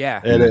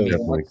 Yeah, it is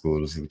definitely cool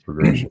to see the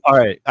progression. All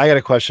right, I got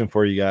a question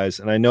for you guys,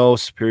 and I know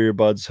Superior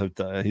Buds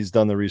he's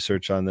done the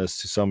research on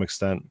this to some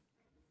extent.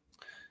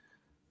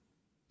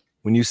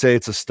 When you say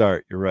it's a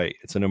start, you're right.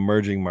 It's an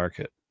emerging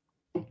market.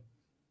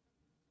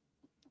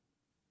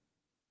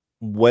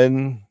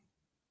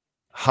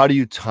 How do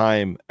you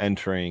time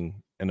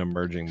entering an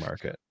emerging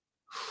market,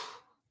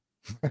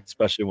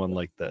 especially one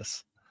like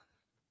this?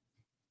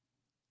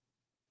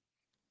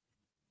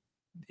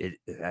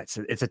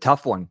 It's a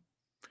tough one.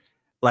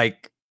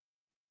 Like,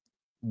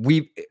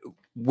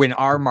 when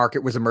our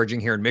market was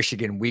emerging here in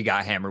Michigan, we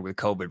got hammered with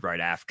COVID right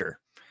after.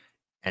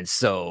 And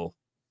so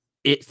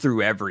it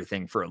threw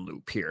everything for a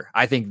loop here.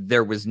 I think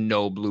there was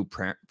no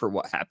blueprint for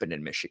what happened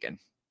in Michigan.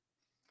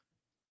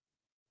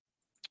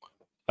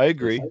 I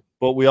agree.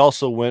 But we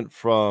also went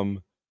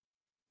from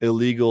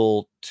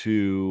illegal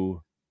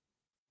to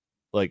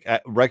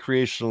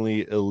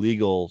recreationally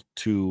illegal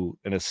to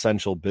an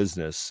essential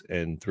business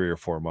in 3 or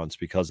 4 months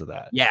because of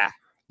that. Yeah.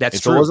 That's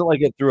true. So it wasn't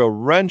like it threw a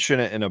wrench in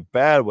it in a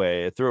bad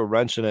way. It threw a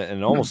wrench in it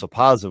in almost a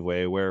positive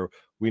way, where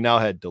we now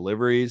had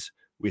deliveries,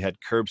 we had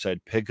curbside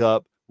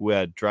pickup, we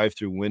had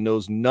drive-through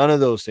windows. None of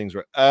those things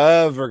were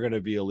ever going to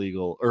be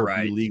illegal or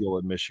illegal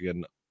in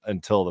Michigan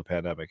until the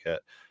pandemic hit,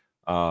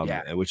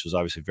 which was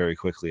obviously very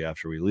quickly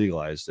after we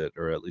legalized it,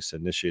 or at least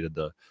initiated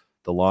the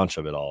launch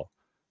of it all.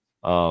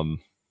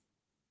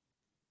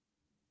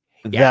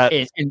 And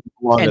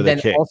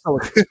then also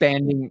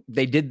expanding.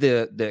 They did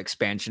the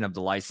expansion of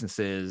the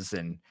licenses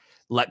and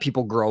let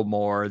people grow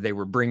more. They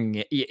were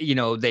bringing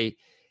it,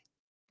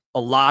 a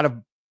lot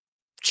of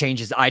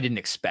changes I didn't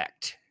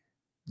expect.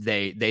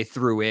 They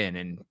threw in,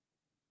 and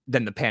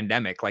then the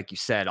pandemic, like you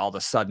said, all of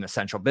a sudden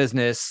essential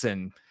business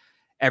and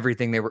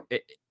everything.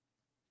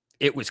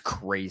 It was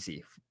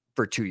crazy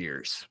for 2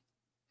 years.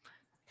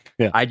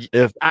 Yeah,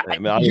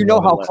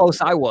 how close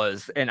I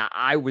was, and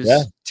I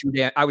was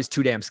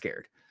too damn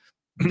scared.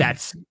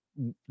 That's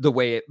the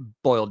way it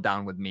boiled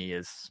down with me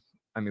is,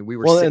 I mean, we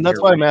were and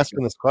that's why I'm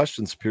asking this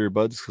question, Superior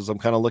Buds, because I'm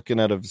kind of looking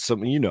at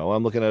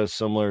I'm looking at a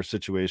similar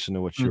situation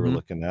in which you were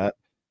looking at.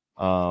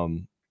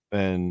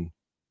 And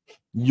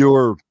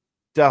you're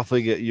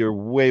you're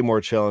way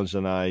more challenged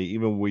than I,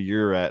 even where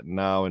you're at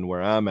now and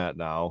where I'm at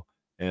now.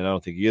 And I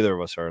don't think either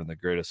of us are in the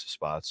greatest of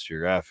spots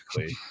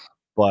geographically,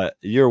 but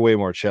you're way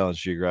more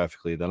challenged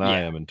geographically than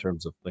I am in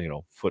terms of,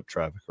 foot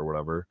traffic or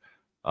whatever.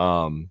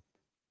 And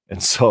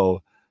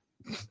so,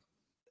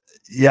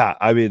 yeah,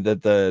 I mean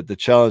that the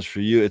challenge for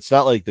you, it's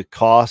not like the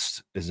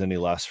cost is any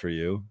less for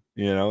you.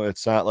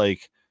 It's not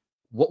like,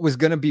 what was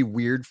going to be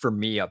weird for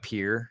me up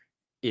here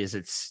is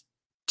it's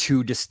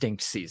 2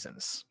 distinct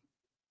seasons.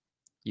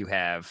 You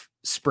have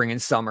spring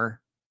and summer,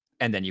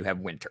 and then you have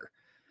winter,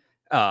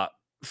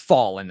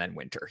 fall, and then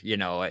winter.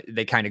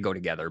 They kind of go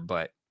together,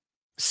 but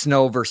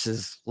snow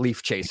versus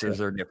leaf chasers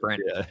are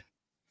different.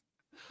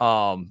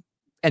 Yeah.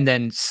 And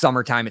then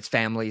summertime, it's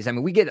families. I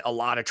mean, we get a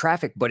lot of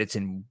traffic, but it's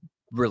in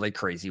really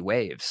crazy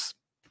waves.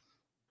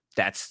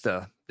 That's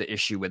the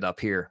issue with up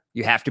here.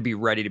 You have to be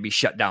ready to be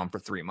shut down for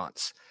 3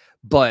 months.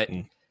 But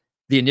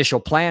the initial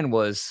plan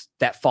was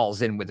that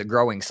falls in with the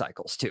growing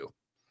cycles too.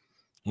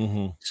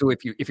 So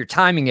if you're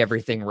timing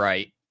everything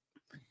right,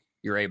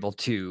 you're able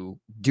to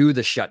do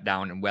the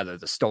shutdown and weather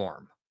the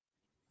storm.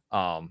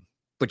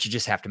 But you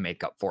just have to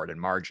make up for it in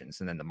margins,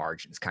 and then the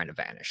margins kind of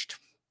vanished.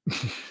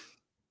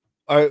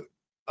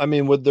 I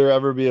mean, would there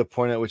ever be a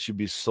point at which you'd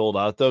be sold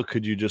out though?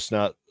 Could you just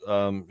not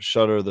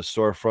shutter the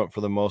storefront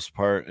for the most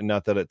part? And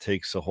not that it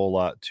takes a whole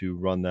lot to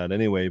run that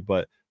anyway,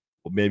 but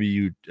maybe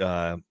you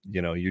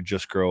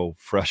just grow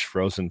fresh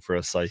frozen for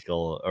a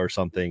cycle or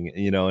something,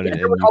 and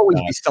there would always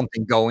be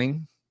something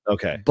going.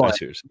 Okay,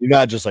 but you're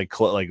not just like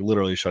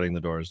literally shutting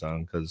the doors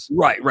down because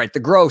right. The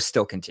growth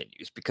still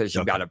continues because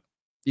you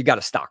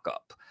gotta stock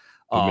up.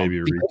 Maybe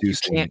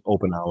reducing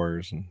open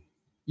hours, and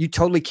you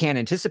totally can't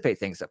anticipate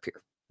things up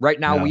here. Right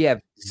now we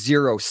have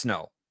 0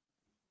 snow.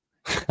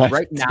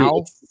 Right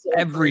now,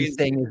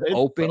 everything is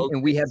open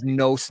and we have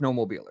no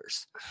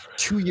snowmobilers.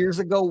 2 years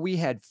ago, we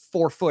had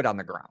 4 foot on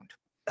the ground.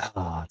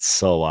 Oh, it's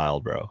so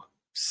wild, bro.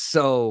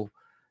 So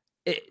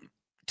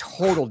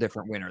total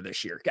different winter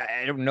this year.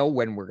 I don't know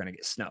when we're going to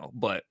get snow,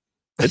 but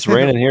it's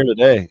raining here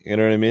today. You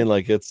know what I mean?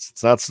 Like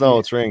it's not snow,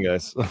 it's rain,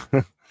 guys.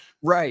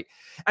 Right.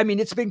 I mean,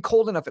 it's been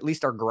cold enough. At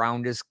least our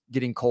ground is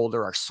getting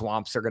colder. Our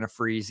swamps are going to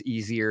freeze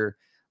easier.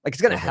 Like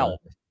it's going to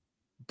help.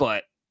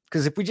 But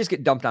because if we just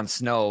get dumped on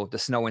snow, the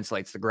snow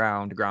insulates the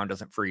ground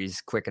doesn't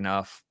freeze quick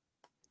enough.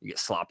 You get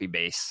sloppy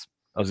base.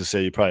 I was gonna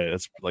say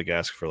that's like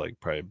ask for like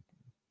probably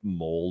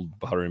mold,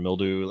 powdery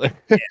mildew.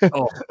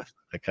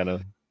 That kind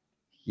of.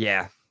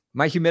 Yeah.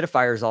 My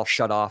humidifier is all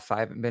shut off. I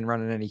haven't been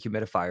running any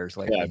humidifiers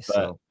lately.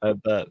 Yeah, I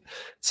bet.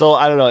 So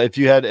I don't know if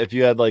you had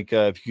like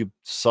if you could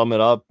sum it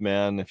up,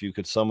 man. If you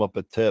could sum up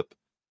a tip,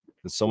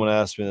 because someone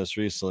asked me this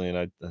recently, and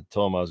I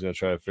told him I was going to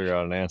try to figure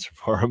out an answer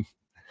for him.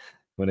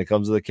 When it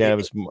comes to the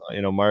cannabis,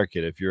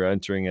 market, if you're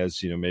entering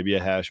as maybe a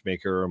hash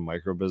maker or a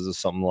micro business,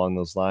 something along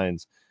those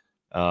lines,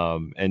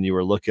 and you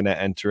were looking at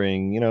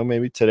entering,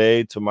 maybe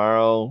today,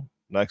 tomorrow,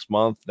 next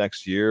month,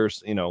 next year,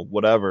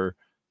 whatever.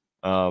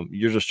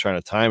 You're just trying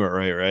to time it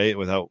right,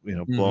 without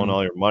blowing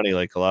all your money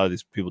like a lot of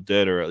these people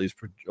did, or at least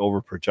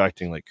over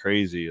projecting like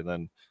crazy and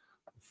then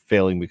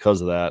failing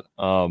because of that.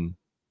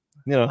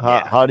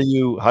 How do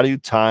you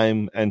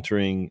time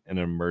entering an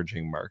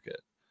emerging market?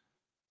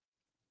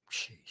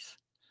 Jeez.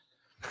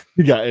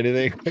 You got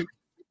anything?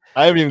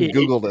 I haven't even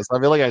Googled this. I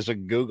feel like I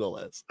should Google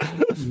this.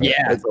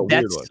 Yeah, that's a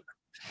weird one.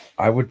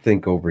 I would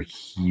think over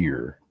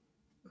here,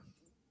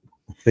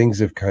 things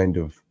have kind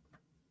of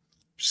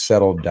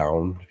settled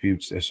down,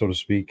 so to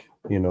speak.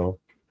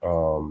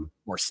 More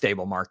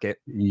stable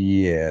market.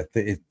 Yeah,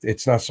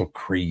 it's not so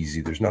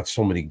crazy. There's not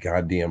so many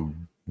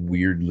goddamn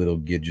weird little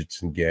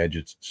gadgets and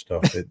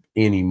stuff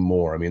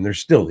anymore. I mean, there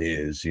still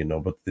is,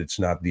 but it's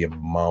not the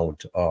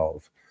amount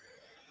of.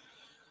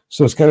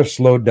 So it's kind of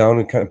slowed down,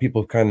 and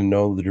people kind of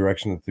know the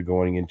direction that they're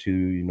going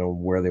into,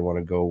 where they want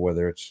to go,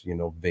 whether it's,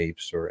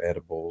 vapes or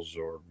edibles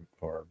or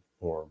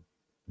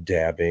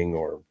dabbing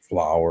or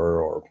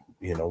flower or,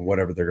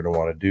 whatever they're going to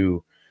want to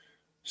do.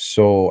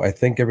 So I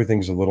think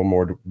everything's a little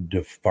more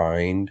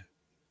defined.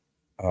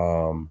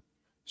 So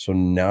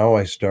now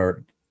I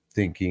start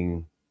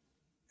thinking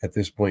at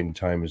this point in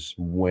time is,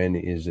 when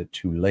is it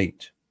too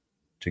late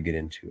to get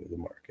into the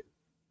market?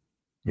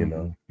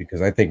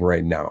 Because I think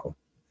right now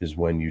is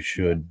when you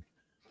should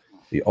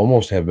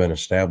almost have been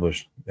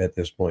established at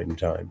this point in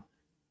time,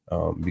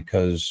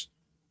 because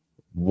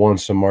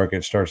once the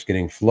market starts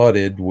getting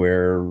flooded,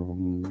 where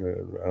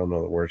I don't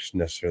know that we're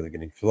necessarily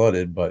getting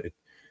flooded, but it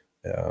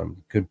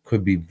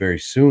could be very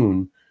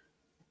soon.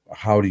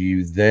 How do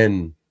you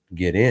then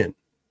get in?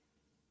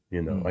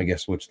 I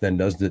guess, which then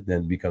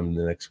become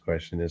the next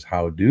question is,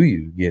 how do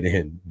you get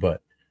in?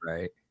 But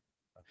right.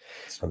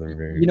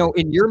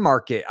 In your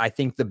market, I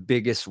think the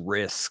biggest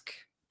risk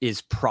is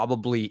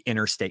probably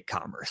interstate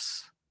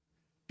commerce,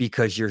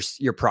 because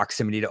your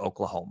proximity to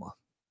Oklahoma,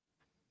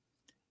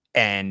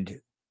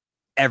 and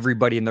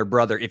everybody and their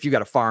brother. If you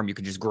got a farm, you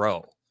can just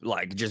grow.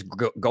 like just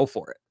go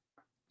for it.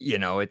 You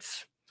know,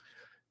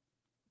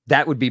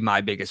 that would be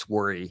my biggest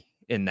worry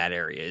in that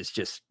area is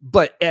just,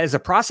 but as a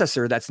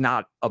processor, that's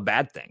not a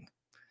bad thing.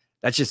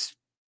 That's just,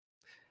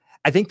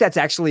 I think that's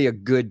actually a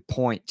good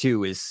point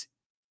too, is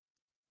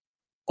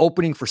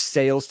opening for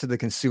sales to the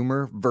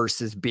consumer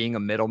versus being a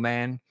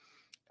middleman.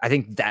 I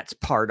think that's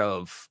part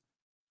of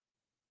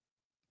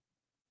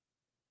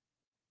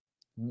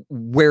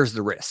where's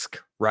the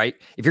risk, right?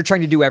 If you're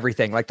trying to do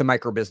everything like the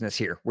micro business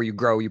here, where you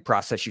grow, you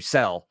process, you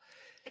sell,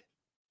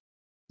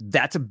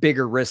 that's a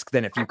bigger risk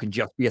than if you can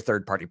just be a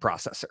third-party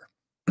processor.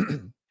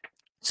 Whenever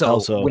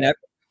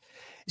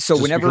it's a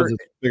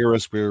bigger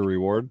risk, bigger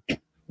reward.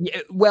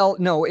 Yeah, well,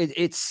 no,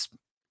 it's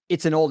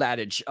an old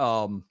adage.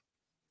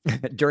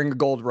 During a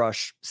gold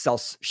rush, sell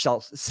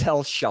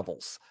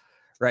shovels,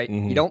 right?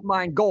 Mm-hmm. You don't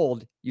mine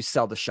gold, you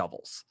sell the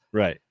shovels.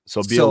 Right.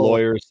 So be a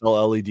lawyer,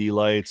 sell LED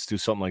lights, do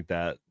something like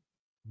that.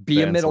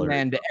 Be a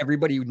middleman to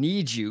everybody who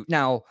needs you.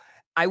 Now,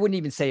 I wouldn't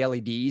even say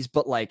LEDs,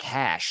 but like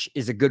hash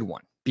is a good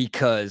one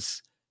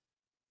because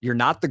you're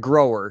not the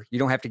grower. You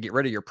don't have to get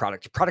rid of your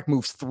product. Your product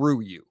moves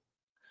through you.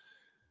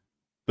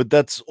 But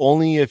that's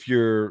only if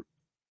you're,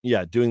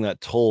 doing that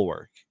toll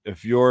work.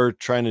 If you're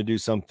trying to do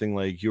something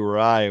like you or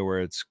I, where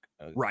it's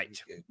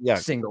right,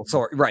 single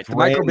source, right? The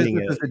micro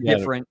business is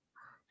different.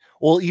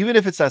 Well, even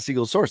if it's that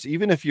single source,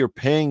 even if you're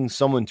paying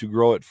someone to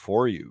grow it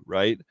for you,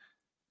 right?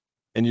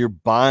 And you're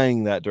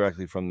buying that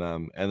directly from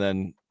them and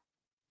then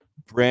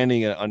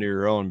branding it under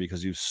your own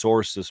because you've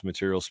sourced this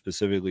material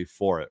specifically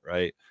for it,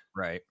 right?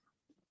 Right.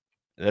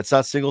 That's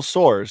not single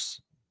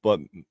source, but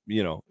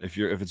if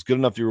it's good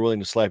enough, you're willing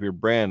to slap your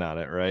brand on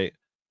it, right?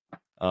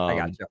 I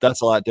got you.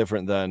 That's a lot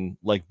different than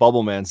like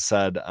Bubbleman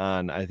said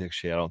on, I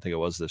don't think it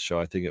was this show.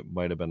 I think it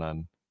might have been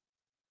on,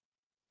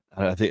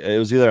 I think it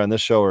was either on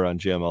this show or on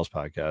GML's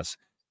podcast.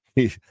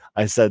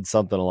 I said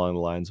something along the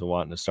lines of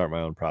wanting to start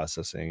my own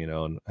processing,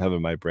 and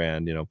having my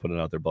brand, putting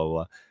it out there, blah, blah,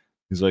 blah.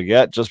 He's like,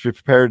 yeah, just be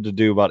prepared to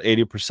do about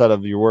 80%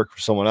 of your work for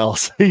someone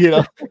else,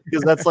 because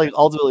that's like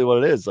ultimately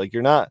what it is. Like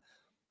you're not,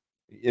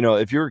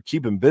 if you're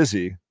keeping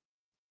busy,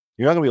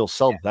 you're not gonna be able to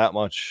sell that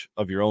much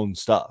of your own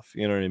stuff.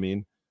 You know what I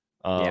mean?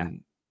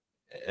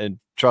 And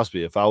trust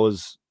me, if I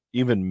was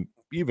even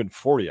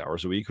 40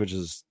 hours a week, which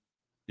is,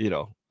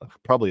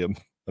 probably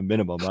a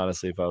minimum,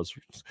 honestly, if I was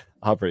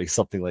operating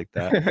something like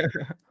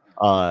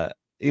that,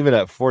 even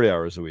at 40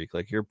 hours a week,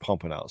 like you're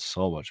pumping out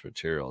so much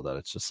material that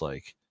it's just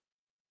like,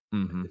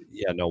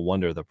 no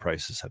wonder the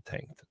prices have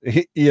tanked,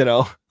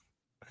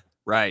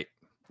 Right.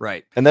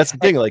 And that's the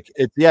thing, like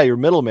you're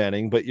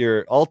middlemaning, but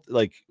you're all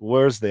like,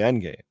 where's the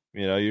end game?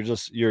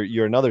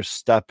 You're another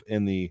step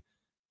in the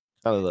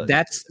kind of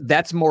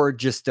that's more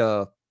just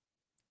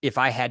if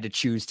I had to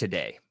choose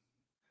today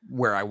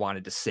where I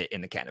wanted to sit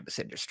in the cannabis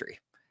industry.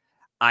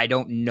 I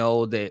don't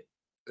know that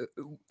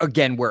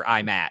again, where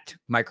I'm at,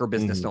 micro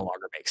business no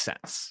longer makes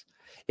sense.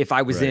 If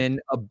I was in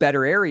a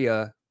better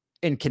area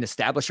and can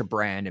establish a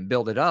brand and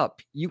build it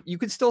up, you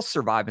can still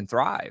survive and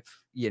thrive.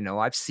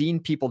 I've seen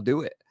people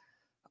do it.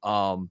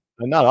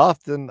 Not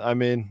often. I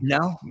mean,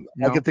 no.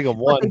 I can think of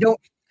one. They don't.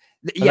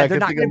 Yeah, they're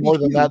not think of more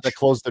than that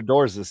closed their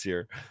doors this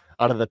year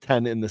out of the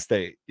 10 in the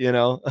state.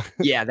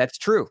 Yeah, that's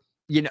true.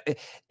 And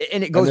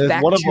it goes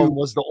back. One of them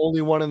was the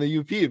only one in the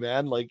UP,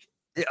 man. Like,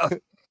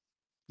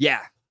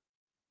 yeah.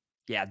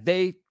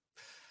 They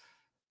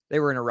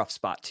were in a rough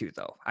spot too,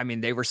 though. I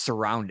mean, they were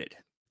surrounded.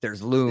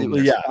 There's Loom.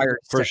 There's Fire,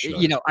 for sure.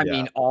 I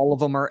mean, all of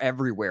them are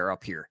everywhere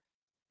up here,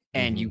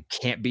 and you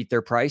can't beat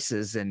their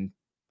prices. And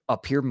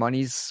up here,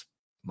 money's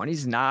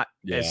not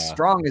as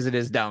strong as it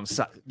is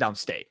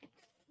downstate.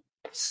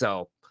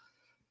 So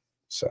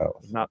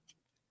not.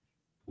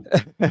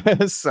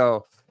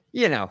 So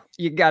you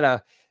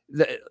gotta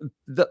the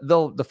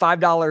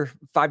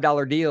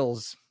 $5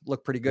 deals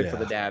look pretty good for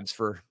the dabs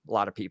for a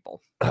lot of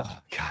people. Oh,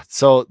 God.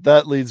 So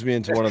that leads me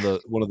into one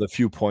of the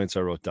few points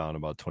I wrote down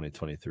about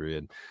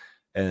 2023,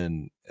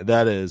 and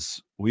that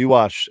is we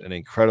watched an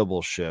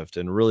incredible shift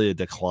and really a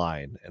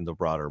decline in the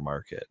broader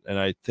market. And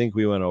I think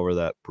we went over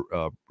that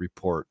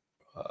report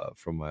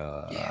from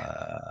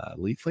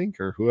LeafLink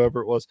or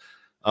whoever it was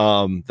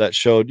that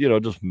showed,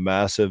 just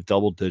massive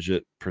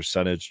double-digit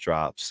percentage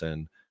drops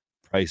in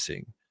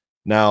pricing.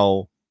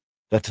 Now,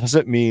 that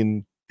doesn't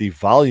mean the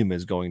volume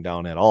is going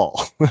down at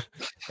all.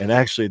 And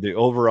actually, the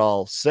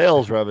overall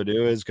sales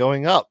revenue is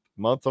going up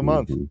month to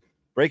month,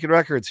 breaking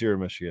records here in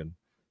Michigan.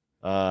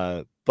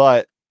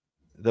 But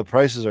the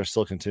prices are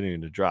still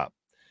continuing to drop.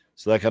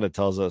 So that kind of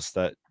tells us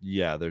that,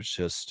 there's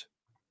just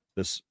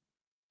this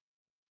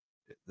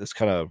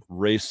kind of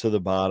race to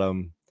the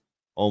bottom,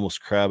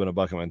 almost crab in a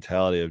bucket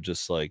mentality of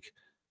just like,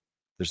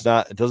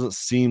 it doesn't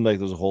seem like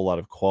there's a whole lot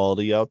of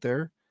quality out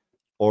there,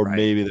 or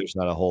maybe there's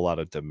not a whole lot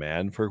of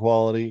demand for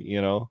quality,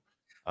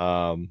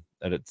 and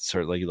it's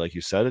certainly, like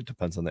you said, it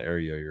depends on the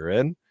area you're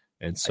in.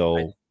 And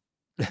so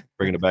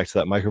bringing it back to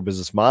that micro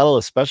business model,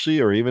 especially,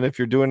 or even if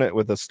you're doing it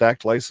with a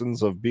stacked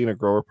license of being a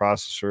grower,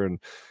 processor, and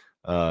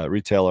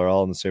retailer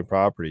all in the same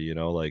property,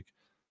 like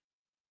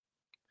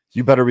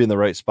you better be in the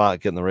right spot,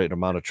 getting the right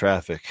amount of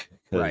traffic.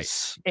 Right.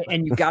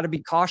 And you got to be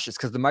cautious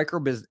because the micro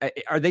business,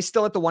 are they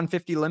still at the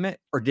 150 limit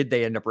or did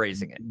they end up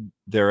raising it?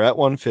 They're at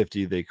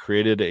 150. They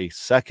created a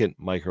second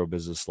micro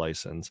business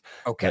license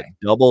that Okay.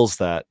 doubles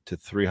that to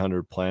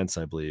 300 plants,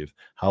 I believe.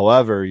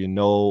 However, you're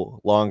no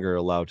longer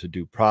allowed to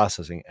do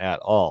processing at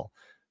all.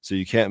 So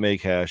you can't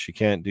make hash, you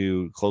can't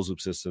do closed loop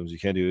systems, you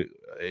can't do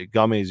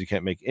gummies, you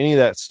can't make any of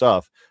that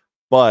stuff,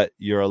 but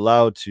you're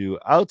allowed to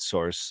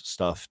outsource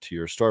stuff to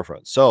your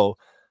storefront. So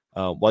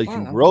while you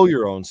can grow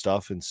your own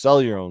stuff and sell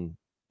your own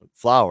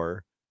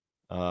flower,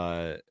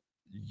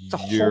 it's a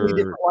wholly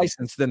different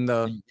license than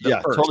the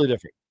yeah, first. totally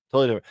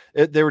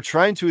different. They were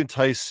trying to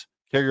entice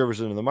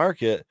caregivers into the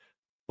market,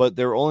 but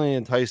they were only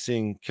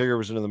enticing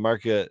caregivers into the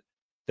market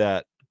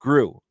that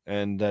grew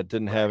and that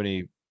didn't have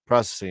any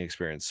processing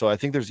experience. So I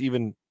think there's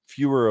even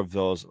fewer of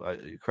those.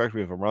 Correct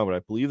me if I'm wrong, but I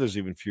believe there's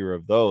even fewer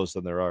of those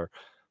than there are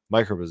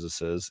micro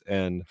businesses.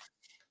 And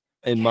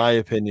in my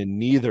opinion,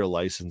 neither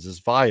license is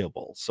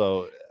viable.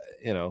 So,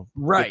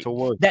 right.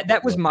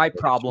 That was my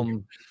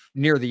problem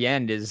near the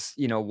end is,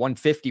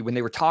 150 when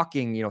they were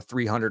talking,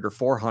 300 or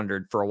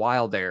 400 for a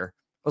while there.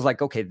 I was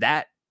like, okay,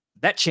 that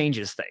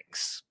changes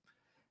things,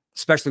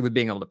 especially with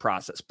being able to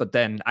process. But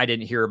then I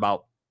didn't hear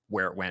about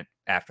where it went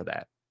after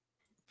that.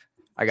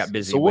 I got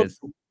busy with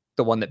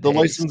the one that the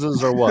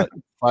licenses are what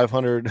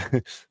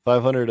 500,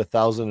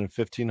 1,000, and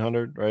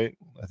 1,500, right?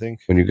 I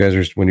think when you guys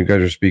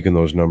are speaking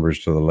those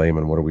numbers to the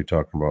layman, what are we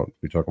talking about?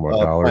 We talking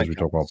about dollars? We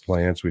talking about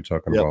plants? We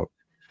talking about?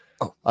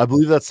 Oh, I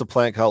believe that's the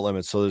plant count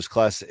limit. So there's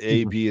class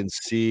A, B, and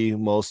C.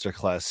 Most are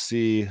class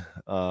C.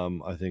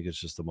 I think it's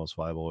just the most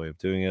viable way of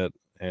doing it,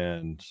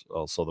 and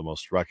also the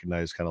most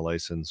recognized kind of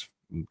license.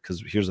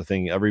 Because here's the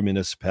thing: every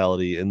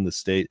municipality in the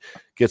state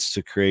gets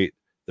to create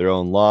their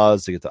own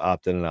laws. They get to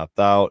opt in and opt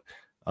out.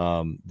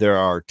 There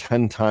are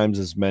 10 times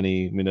as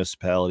many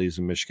municipalities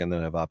in Michigan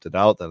that have opted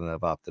out than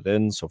have opted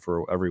in. So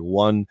for every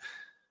one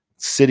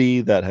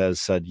city that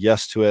has said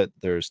yes to it,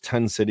 there's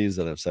 10 cities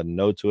that have said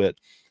no to it.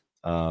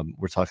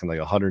 We're talking like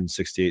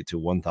 168 to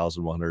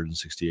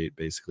 1,168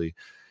 basically.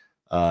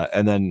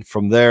 And then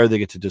from there, they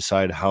get to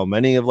decide how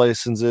many of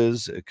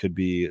licenses. It could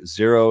be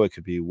 0, it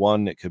could be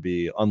 1, it could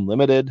be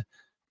unlimited.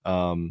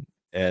 And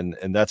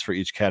that's for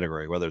each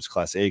category, whether it's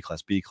class A,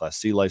 class B, class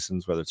C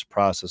license, whether it's a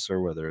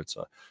processor, whether it's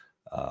a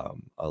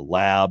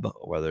lab,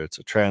 whether it's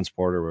a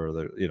transporter,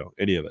 whether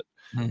any of it.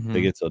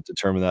 They get to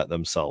determine that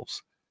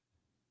themselves.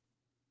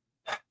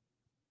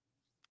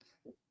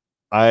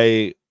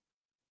 I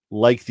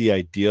like the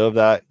idea of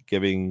that,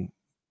 giving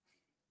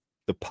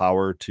the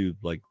power to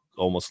like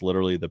almost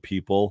literally the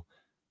people,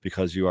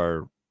 because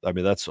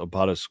that's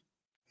about as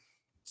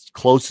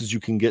close as you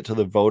can get to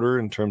the voter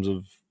in terms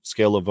of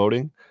scale of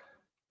voting.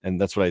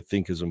 And that's what I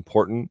think is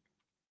important.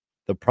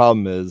 The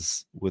problem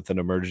is with an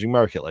emerging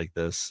market like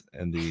this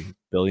and the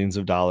billions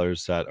of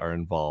dollars that are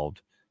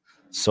involved,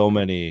 so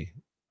many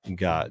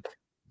got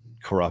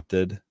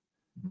corrupted.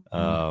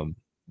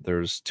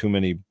 There's too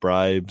many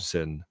bribes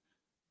and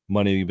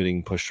money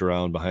being pushed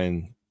around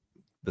behind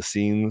the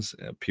scenes.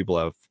 People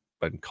have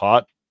been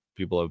caught.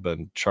 People have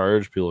been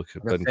charged. People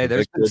have been convicted.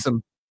 There's been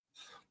some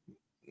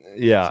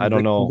I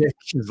don't know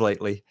convictions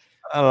lately.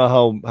 I don't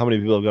know how many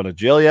people have gone to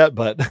jail yet,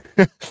 but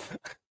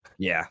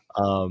yeah.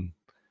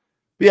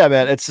 Yeah,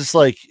 man, it's just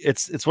like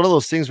it's one of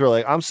those things where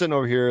like I'm sitting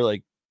over here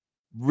like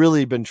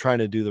really been trying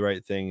to do the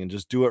right thing and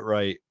just do it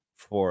right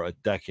for a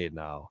decade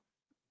now,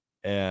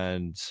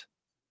 and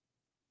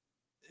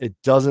it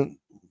doesn't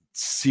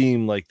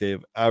seem like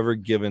they've ever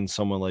given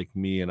someone like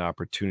me an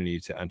opportunity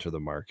to enter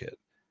the market,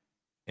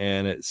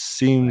 and it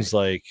seems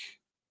like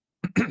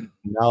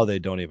now they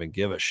don't even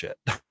give a shit.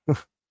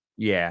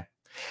 Yeah,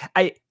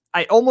 I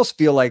almost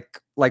feel like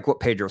what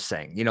Pedro's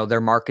saying.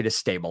 Their market is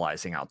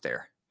stabilizing out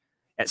there.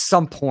 At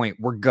some point,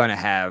 we're gonna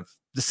have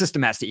the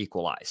system has to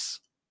equalize.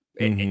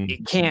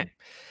 It can't.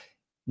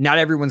 Not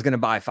everyone's gonna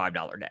buy $5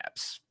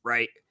 dabs,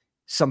 right?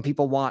 Some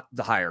people want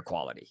the higher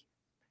quality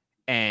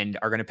and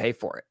are gonna pay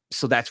for it.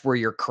 So that's where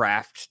your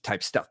craft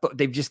type stuff. But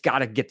they've just got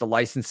to get the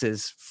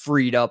licenses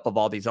freed up of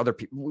all these other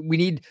people. We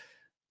need.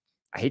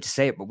 I hate to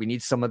say it, but we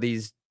need some of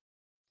these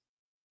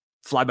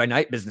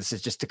fly-by-night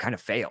businesses just to kind of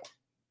fail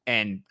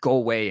and go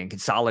away and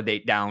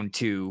consolidate down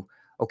to,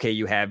 okay,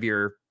 you have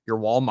your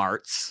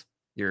Walmarts,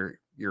 your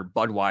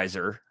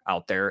Budweiser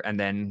out there, and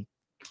then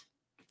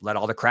let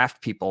all the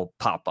craft people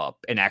pop up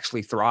and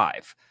actually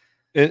thrive.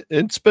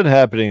 It's been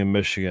happening in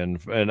Michigan,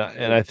 and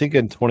I think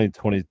in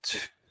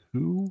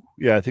 2022,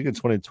 I think in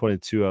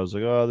 2022, I was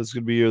like, oh, this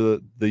could be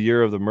the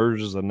year of the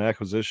mergers and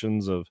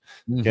acquisitions of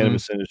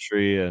cannabis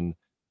industry, and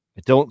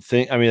I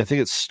think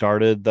it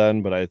started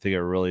then, but I think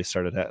it really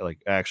started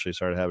actually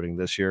started happening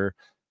this year,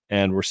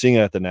 and we're seeing it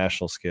at the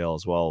national scale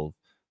as well.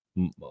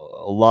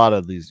 A lot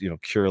of these,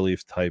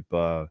 Curaleaf type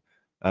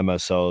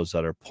MSOs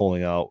that are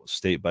pulling out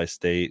state by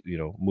state,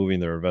 moving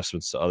their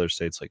investments to other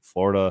states like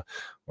Florida,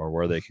 or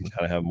where they can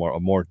kind of have a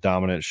more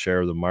dominant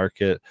share of the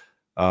market.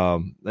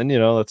 And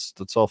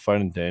that's all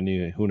fine and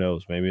dandy. Who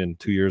knows? Maybe in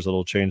 2 years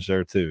it'll change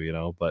there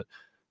too. But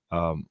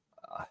I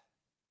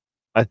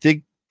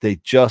think they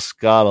just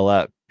gotta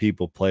let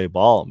people play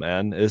ball,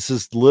 man. This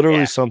is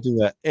literally something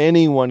that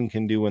anyone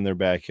can do in their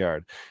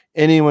backyard,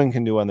 anyone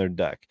can do on their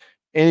deck,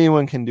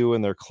 anyone can do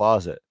in their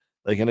closet.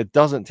 Like, and it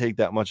doesn't take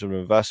that much of an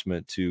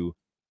investment to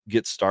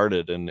get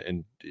started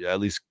and at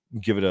least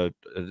give it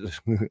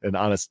an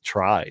honest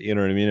try, you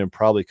know what I mean, and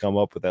probably come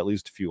up with at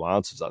least a few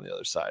ounces on the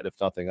other side, if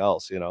nothing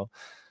else, you know.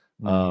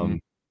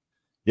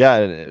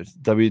 Yeah,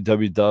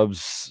 WW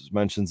Dubs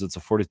mentions it's a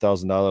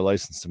 $40,000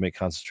 license to make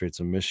concentrates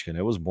in Michigan.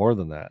 It was more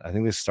than that. I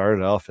think they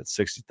started off at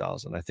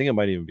 60,000. I think it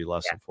might even be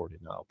less than 40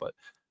 now, but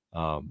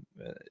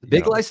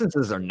big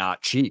licenses are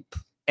not cheap,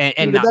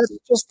 and dude, that's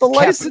just the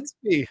license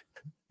fee.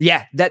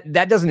 Yeah,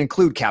 that doesn't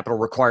include capital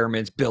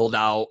requirements, build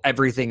out,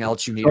 everything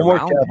else you need. No more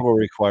capital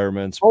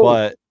requirements,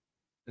 but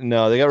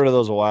no, they got rid of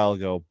those a while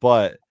ago.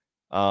 But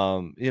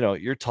you know,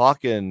 you're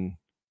talking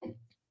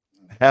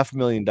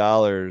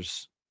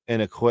 $500,000 in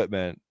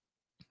equipment,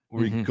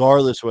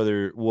 regardless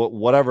whether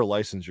whatever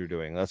license you're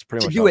doing. That's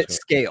pretty much to do it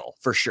scale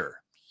for sure.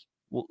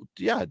 Well,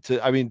 yeah,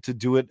 to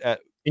do it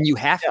at, and you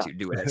have to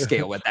do it at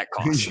scale at that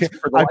cost for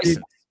the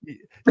license.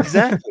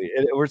 Exactly.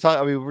 And we're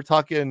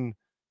talking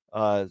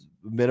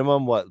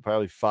minimum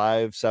probably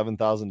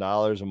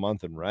 $7,000 a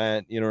month in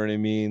rent, you know what I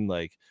mean,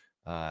 like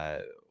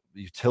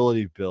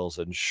utility bills,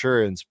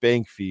 insurance,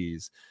 bank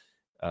fees,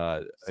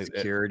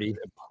 security,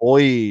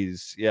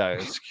 employees,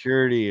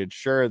 security,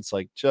 insurance,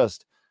 like,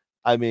 just,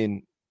 I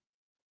mean,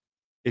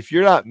 if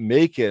you're not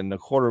making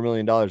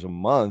 $250,000 a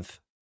month,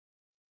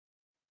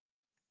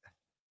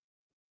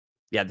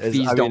 the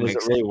fees don't make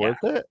sense. Really worth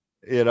it,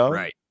 you know?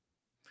 Right.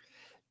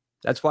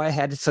 That's why I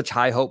had such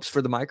high hopes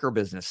for the micro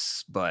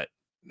business, but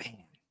man,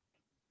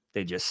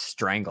 they just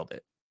strangled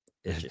it.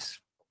 It just,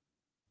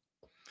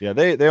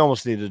 they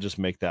almost need to just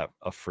make that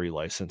a free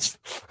license.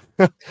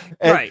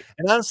 Right.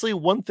 And honestly,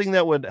 one thing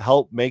that would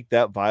help make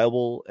that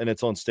viable in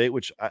its own state,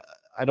 which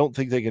I don't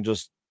think they can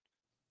just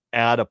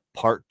add a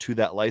part to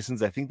that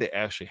license. I think they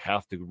actually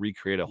have to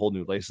recreate a whole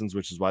new license,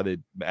 which is why they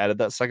added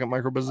that second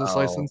micro business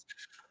license.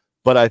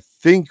 But I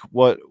think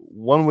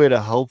one way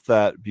to help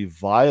that be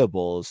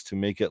viable is to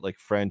make it like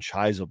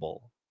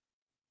franchisable.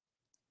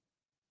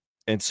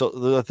 And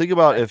so think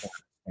about if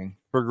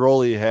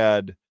Pergoli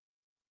had,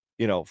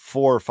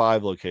 4 or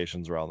 5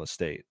 locations around the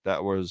state,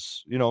 that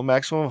was,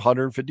 maximum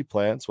 150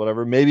 plants,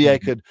 whatever. Maybe I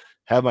could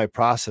have my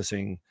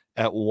processing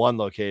at one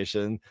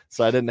location,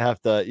 so I didn't have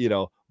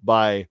to,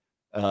 buy,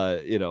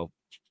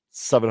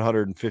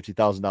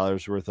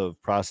 $750,000 worth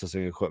of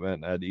processing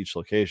equipment at each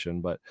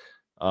location. But,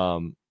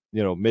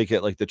 make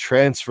it like the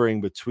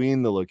transferring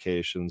between the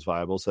locations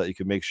viable, so that you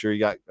can make sure you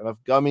got enough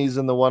gummies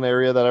in the one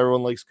area that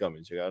everyone likes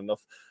gummies. You got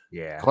enough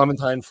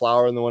clementine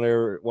flower in the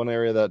one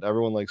area that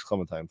everyone likes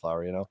clementine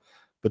flower,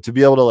 but to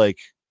be able to like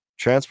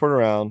transport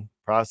around,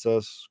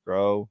 process,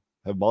 grow,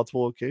 have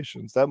multiple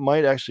locations, that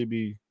might actually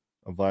be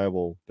a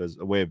viable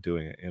a way of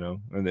doing it,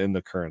 and in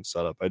the current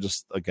setup.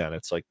 Again,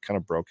 it's like kind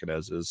of broken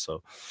as is.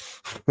 So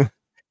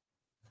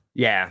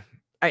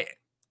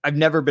I've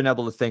never been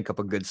able to think up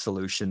a good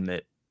solution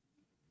that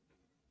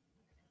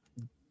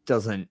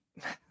doesn't,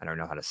 I don't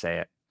know how to say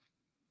it,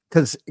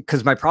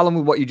 because my problem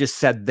with what you just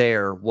said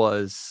there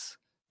was,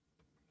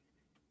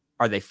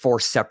 are they 4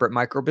 separate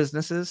micro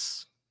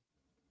businesses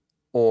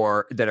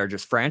or that are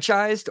just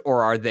franchised,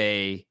 or are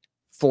they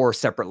 4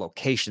 separate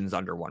locations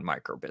under one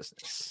micro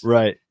business?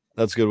 Right.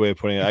 That's a good way of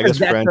putting it. I guess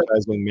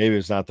franchising maybe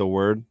is not the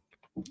word.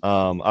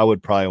 I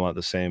would probably want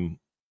the same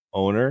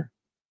owner,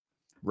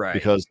 right?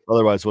 Because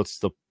otherwise, what's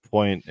the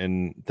point?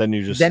 And then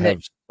you just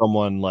have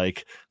someone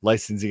like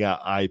licensing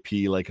out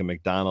IP like a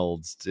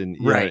McDonald's, and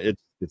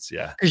it's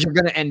because you're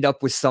going to end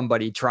up with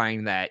somebody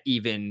trying that.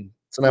 Even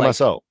it's an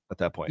MSO at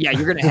that point. Yeah,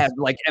 you're going to have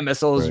like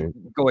MSOs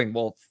going,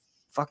 well,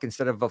 fuck,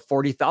 instead of a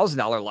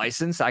 $40,000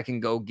 license, I can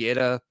go get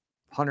a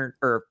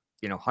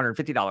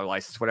 $150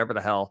 license, whatever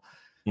the hell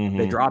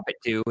they drop it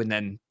to, and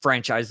then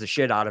franchise the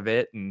shit out of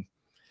it. And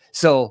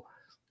so,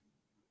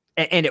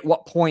 and at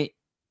what point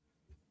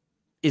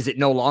is it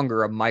no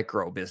longer a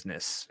micro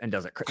business? And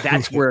does it?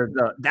 That's where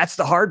that's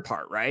the hard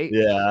part, right?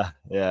 Yeah.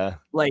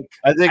 Like,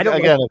 I think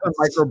again, a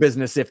micro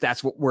business, if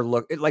that's what we're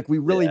looking like, we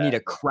really need a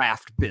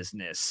craft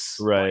business,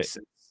 right?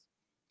 License.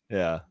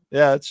 Yeah,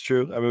 it's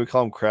true. I mean, we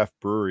call them craft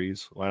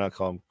breweries. Why not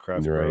call them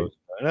craft brews?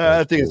 Right.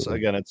 I think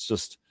it's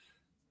just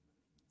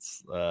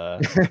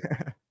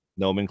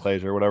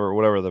nomenclature,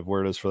 whatever the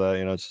word is for that.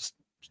 It's just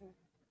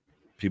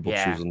people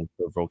choosing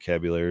their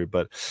vocabulary.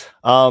 But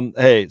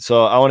hey,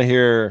 so I want to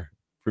hear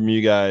from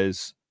you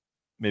guys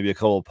maybe a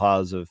couple of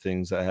positive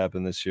things that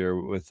happened this year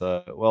with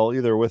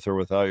either with or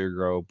without your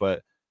grow.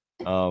 But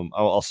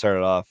I'll start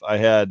it off. I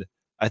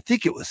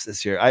think it was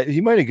this year. He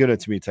might have given it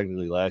to me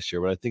technically last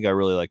year, but I think I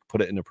really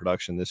put it into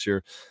production this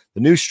year. The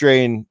new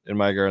strain in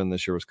my garden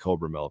this year was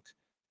Cobra Milk.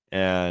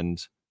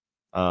 And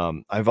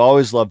I've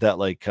always loved that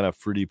kind of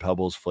fruity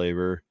pebbles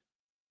flavor.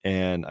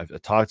 And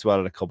I've talked about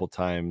it a couple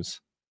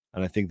times.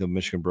 And I think the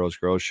Michigan Bros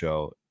Grow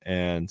Show,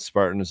 and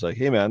Spartan is like,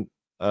 hey man,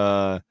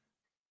 I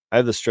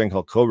have this strain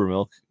called Cobra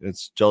Milk.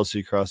 It's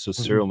jealousy crossed with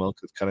cereal milk.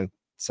 It kind of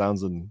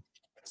sounds and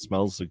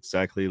smells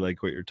exactly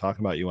like what you're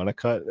talking about. You want to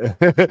cut?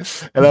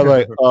 And I'm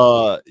like,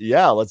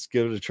 yeah, let's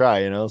give it a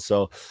try,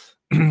 So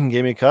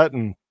gave me a cut,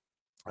 and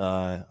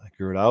I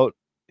grew it out,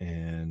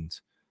 and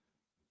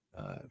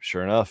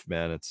sure enough,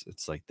 man,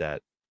 it's like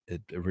that.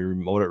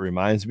 What it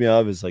reminds me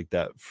of is like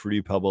that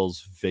Fruity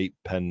Pebbles vape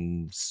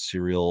pen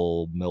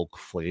cereal milk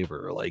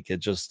flavor. Like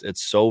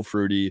it's so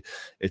fruity,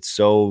 it's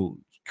so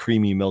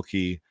creamy,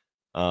 milky.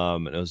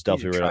 And it was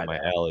definitely right up my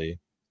alley.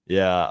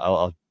 Yeah,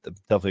 I'm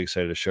definitely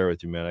excited to share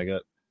with you, man. I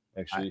got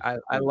actually,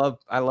 I love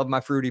my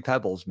Fruity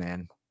Pebbles,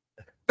 man.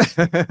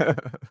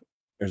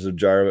 There's a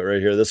jar of it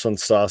right here. This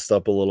one's sauced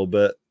up a little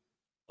bit.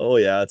 Oh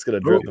yeah, it's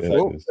gonna drip.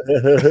 Don't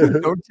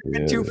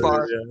get too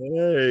far. Yeah,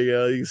 there you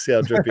go. You can see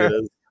how drippy it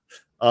is.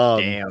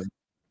 Damn.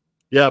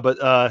 Yeah, but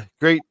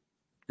great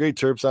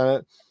terps on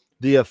it.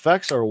 The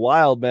effects are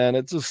wild, man.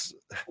 It's just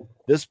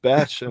this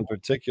batch in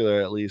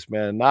particular, at least,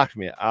 man, knocked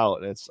me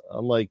out. It's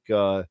unlike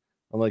the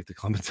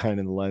Clementine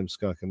and the Lime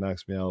Skunk, it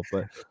knocks me out.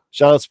 But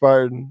shout out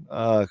Spartan.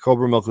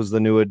 Cobra Milk was the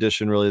new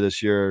addition really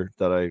this year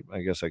that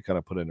I guess I kind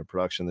of put into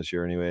production this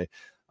year anyway.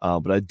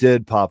 But I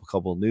did pop a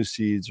couple of new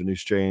seeds or new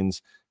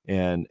strains,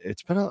 and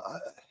it's been I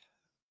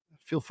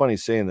feel funny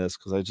saying this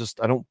because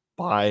I don't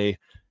buy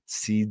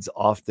seeds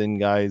often,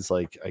 guys.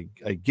 Like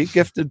I get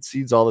gifted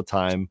seeds all the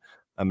time.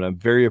 I mean, I'm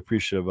very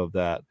appreciative of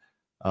that.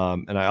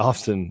 And I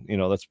often,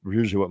 that's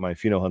usually what my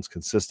pheno hunts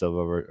consist of,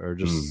 are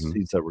just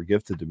seeds that were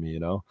gifted to me,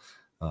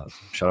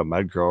 shout out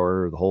Med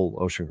Grower, the whole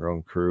Ocean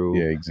Grown crew.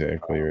 Yeah,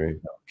 exactly. Right.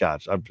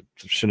 Gosh, I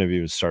shouldn't have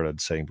even started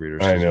saying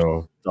breeders. I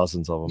know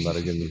dozens of them that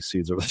have given me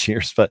seeds over the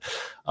years, but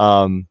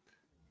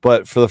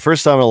for the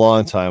first time in a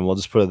long time, we'll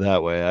just put it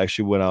that way. I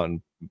actually went out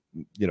and,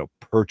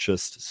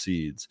 purchased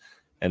seeds,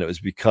 and it was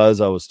because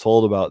I was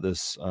told about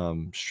this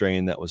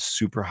strain that was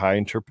super high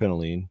in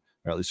terpinolene,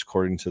 or at least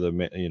according to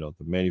the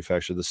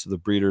manufacturer. This is the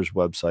breeder's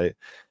website,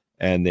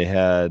 and they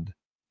had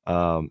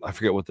I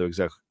forget what the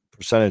exact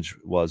percentage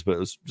was, but it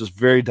was just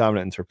very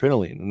dominant in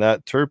terpinolene, and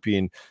that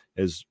terpene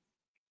is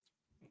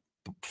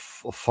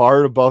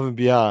far above and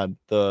beyond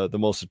the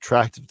most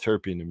attractive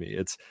terpene to me.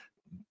 It's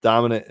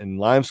dominant in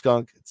Lime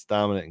Skunk, it's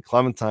dominant in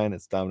Clementine,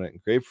 it's dominant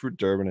in Grapefruit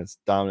Durban, it's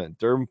dominant in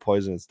Durban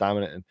Poison, it's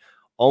dominant in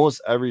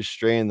almost every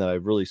strain that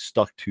I've really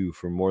stuck to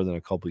for more than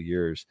a couple of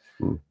years.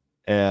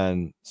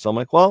 And so I'm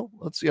like, well,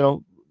 let's,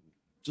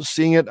 just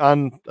seeing it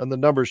on the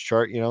numbers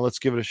chart, let's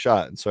give it a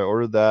shot. And so I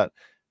ordered that,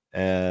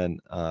 and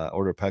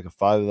ordered a pack of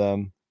 5 of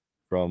them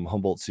from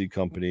Humboldt Seed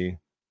Company.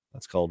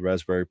 That's called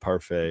Raspberry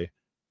Parfait.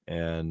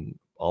 And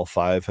all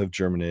 5 have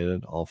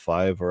germinated. All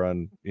 5 are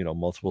on,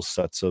 multiple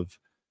sets of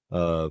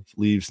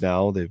leaves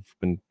now. They've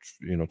been,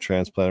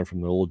 transplanted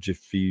from the old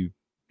Jiffy,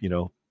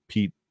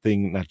 peat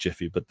thing, not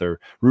Jiffy, but their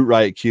Root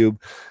Riot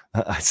Cube.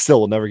 I still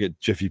will never get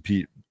Jiffy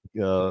Peat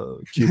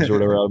cubes or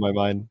whatever out of my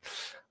mind.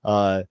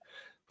 But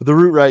the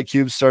Root Riot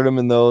cubes, start them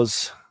in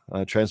those,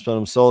 transplant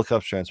them solo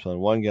cups, transplant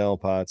 1 gallon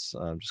pots.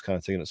 I'm just kind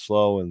of taking it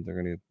slow, and they're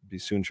going to be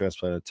soon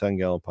transplanted 10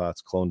 gallon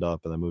pots, cloned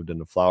up, and then moved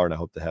into flower. And I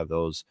hope to have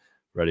those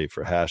ready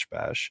for hash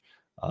bash.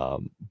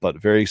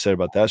 But very excited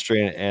about that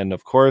strain. And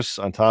of course,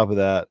 on top of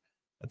that,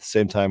 at the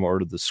same time, I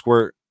ordered the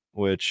Squirt,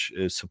 which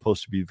is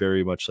supposed to be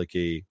very much like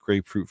a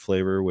grapefruit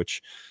flavor,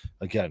 which,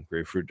 again,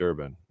 Grapefruit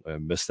Durban. I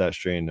missed that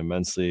strain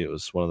immensely. It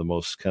was one of the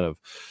most kind of,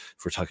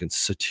 if we're talking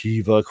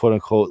sativa, quote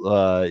unquote,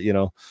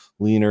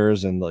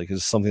 leaners, and like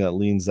it's something that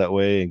leans that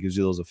way and gives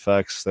you those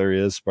effects. There he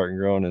is, Spartan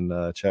Grown in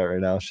chat right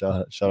now.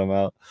 Shout him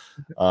out.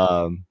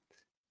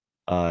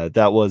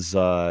 That was,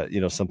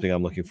 something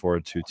I'm looking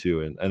forward to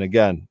too. And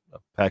again, a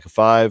pack of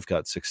 5,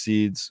 got 6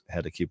 seeds,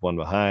 had to keep 1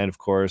 behind, of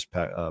course,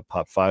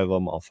 pop 5 of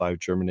them, all 5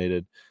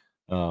 germinated.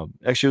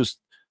 Actually, it was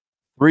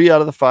 3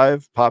 out of the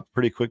 5 popped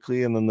pretty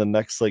quickly, and then the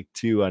next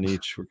 2 on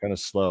each were kind of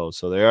slow.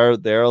 So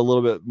they're a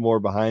little bit more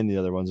behind the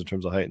other ones in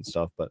terms of height and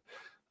stuff. But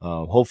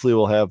hopefully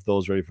we'll have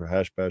those ready for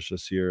hash bash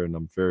this year, and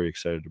I'm very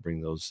excited to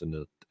bring those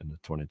into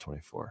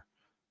 2024.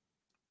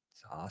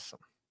 It's awesome.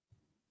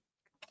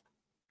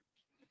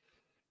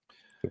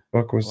 The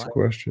fuck was the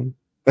question?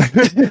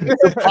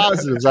 The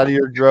positives out of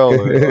your grow.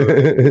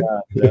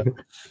 Yeah.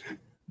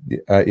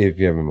 If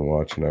you haven't been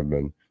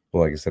watching,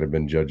 like I said, I've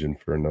been judging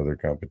for another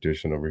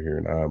competition over here,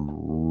 and I'm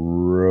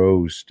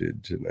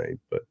roasted tonight.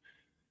 But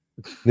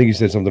I think you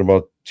said something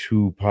about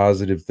 2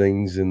 positive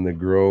things in the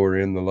grow or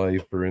in the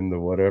life or in the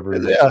whatever.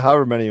 Yeah,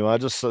 however many you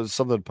want. Just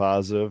something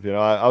positive.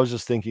 I was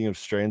just thinking of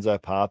strains I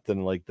popped,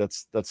 and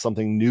that's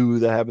something new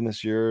that happened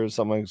this year,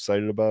 something I'm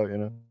excited about.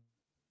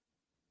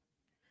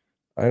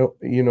 I don't,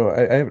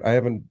 I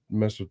haven't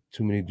messed with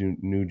too many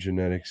new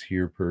genetics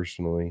here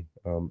personally.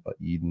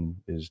 Eden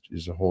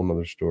is a whole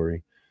nother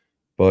story,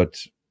 but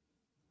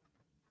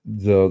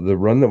the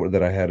run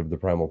that I had of the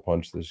Primal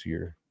Punch this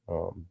year,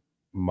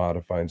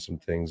 modifying some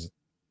things,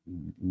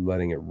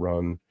 letting it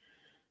run,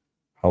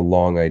 how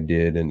long I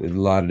did, and a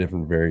lot of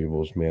different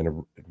variables,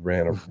 man. It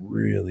ran a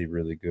really,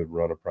 really good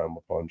run of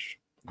Primal Punch.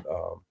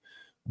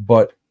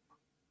 But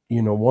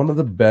one of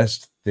the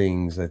best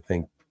things, I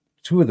think,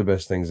 2 of the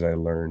best things that I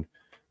learned,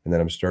 and that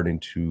I'm starting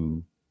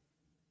to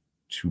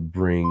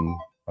bring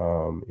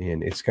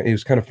in, it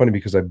was kind of funny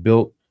because I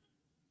built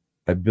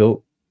I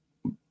built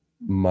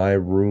my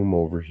room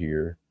over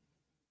here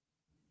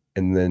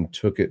and then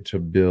took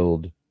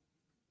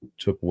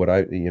what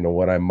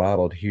I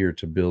modeled here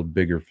to build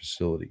bigger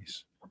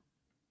facilities.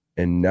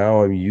 And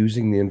now I'm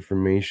using the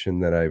information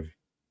that I've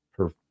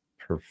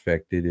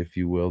perfected, if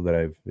you will, that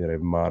I've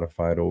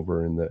modified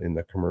over in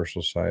the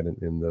commercial side and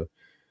in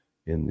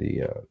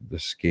the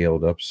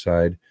scaled up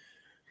side.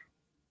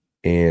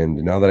 And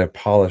now that I've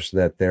polished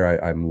that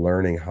there, I'm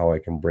learning how I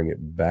can bring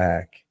it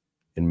back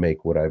and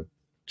make what I've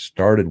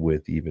started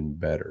with even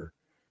better,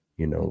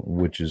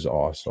 which is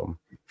awesome.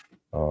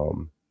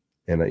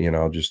 And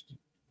I'll just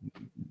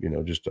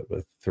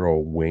throw a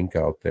wink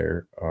out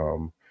there.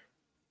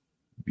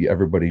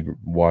 Everybody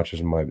watches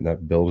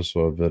that Build a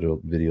Soil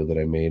video that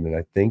I made, and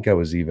I think I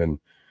was using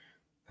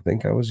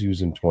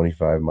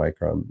 25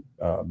 micron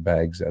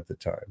bags at the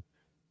time.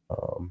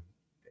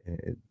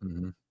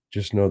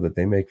 Just know that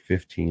they make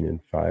 15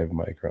 and 5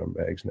 micron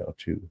bags now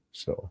too.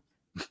 So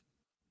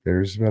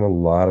there's been a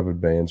lot of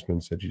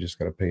advancements that you just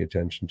got to pay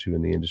attention to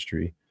in the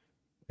industry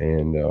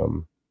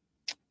and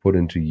put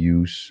into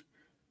use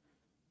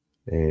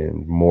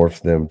and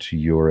morph them to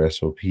your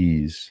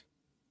SOPs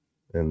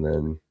and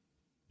then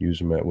use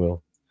them at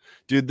will.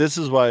 Dude, this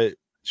is why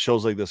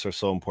shows like this are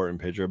so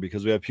important, Pedro,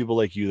 because we have people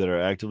like you that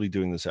are actively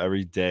doing this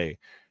every day.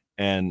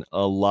 And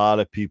a lot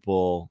of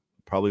people,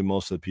 probably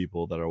most of the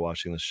people that are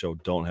watching this show,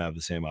 don't have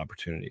the same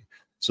opportunity.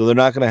 So they're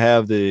not going to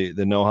have the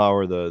know-how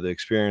or the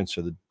experience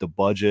or the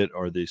budget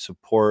or the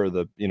support or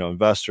the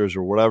investors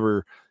or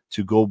whatever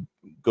to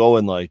go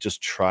and like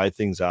just try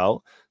things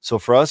out. So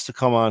for us to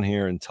come on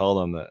here and tell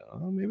them that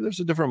maybe there's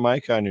a different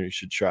mic on here you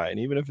should try, and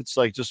even if it's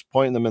like just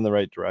pointing them in the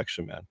right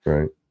direction, man.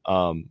 Right.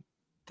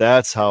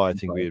 That's how I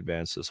think we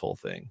advance this whole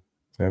thing.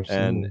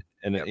 Absolutely.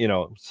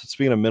 And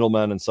speaking of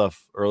middlemen and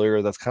stuff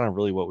earlier, that's kind of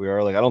really what we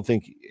are. Like, I don't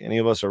think any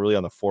of us are really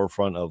on the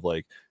forefront of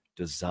like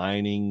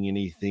designing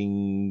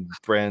anything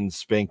brand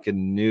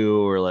spanking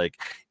new or like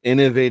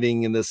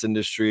innovating in this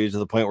industry to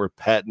the point where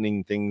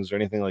patenting things or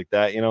anything like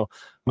that,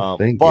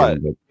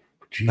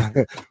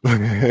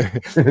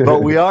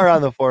 but we are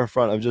on the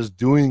forefront of just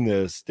doing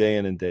this day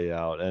in and day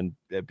out and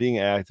being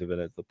active in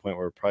it, to the point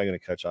where we're probably going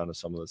to catch on to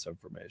some of this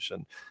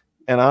information.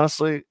 And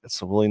honestly, it's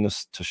the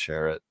willingness to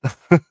share it.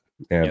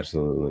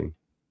 Absolutely.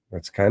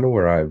 That's kind of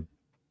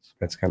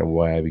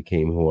why I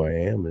became who I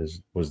am,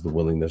 was the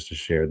willingness to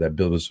share. That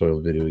Build a Soil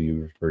video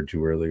you referred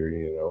to earlier,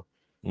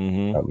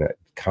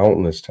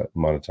 countless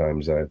amount of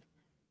times I've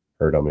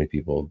heard how many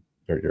people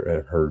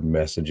or heard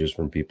messages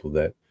from people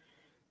that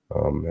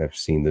have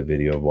seen the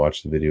video,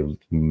 watched the video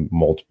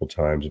multiple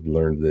times, have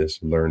learned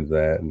this, learned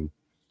that, and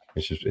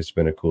it's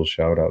been a cool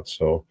shout out.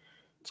 So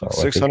it's like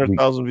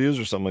 600,000 views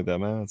or something like that,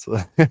 man. It's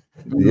like,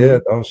 yeah.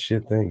 Oh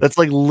shit! Thanks. That's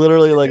like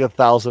literally like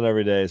 1,000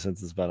 every day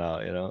since it's been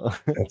out.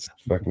 That's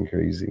fucking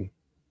crazy.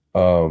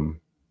 Now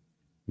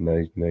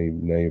you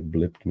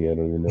blipped me. I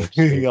don't even know.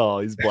 Oh,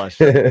 he's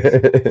blushing.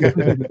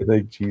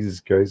 Like Jesus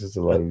Christ, it's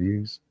a lot of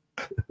views.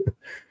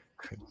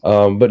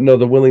 But no,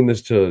 the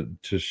willingness to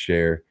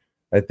share.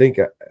 I think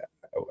I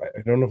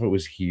don't know if it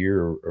was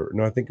here or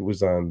no. I think it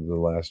was on the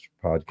last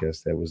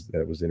podcast that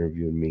was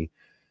interviewing me.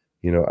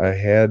 I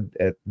had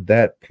at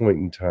that point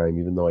in time,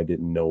 even though I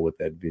didn't know what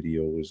that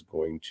video was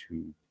going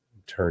to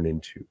turn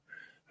into,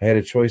 I had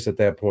a choice at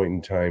that point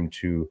in time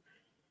to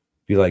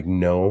be like,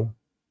 no,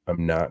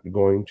 I'm not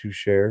going to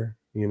share.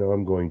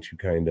 I'm going to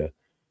kind of,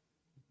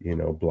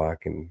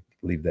 block and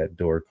leave that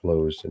door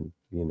closed and,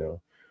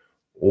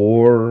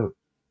 or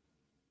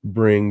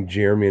bring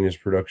Jeremy and his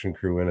production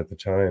crew in at the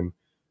time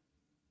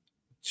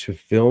to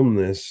film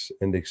this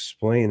and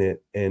explain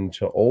it, and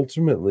to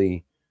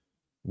ultimately,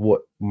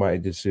 what my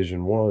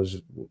decision was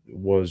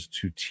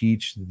to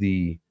teach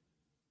the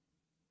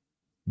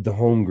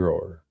home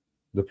grower,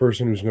 the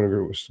person who's going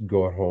to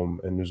go at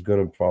home and who's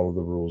going to follow the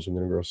rules and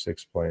going to grow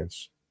 6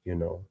 plants,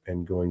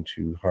 and going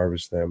to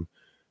harvest them,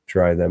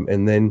 dry them,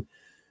 and then,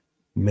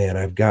 man,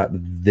 I've got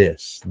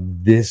this.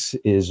 This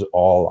is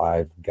all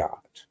I've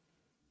got.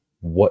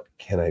 What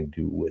can I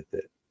do with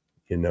it?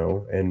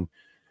 And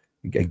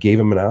I gave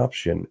him an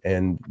option.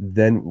 And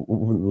then,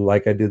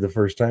 like I did the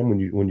first time, when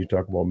you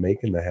talk about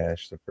making the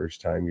hash the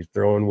first time, you're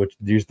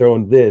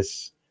throwing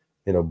this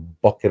in a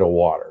bucket of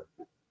water.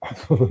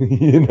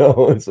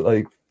 It's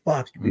like,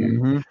 fuck, dude.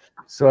 Mm-hmm.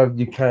 So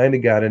you kind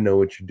of got to know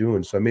what you're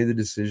doing. So I made the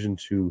decision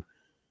to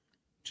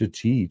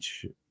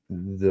teach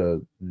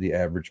the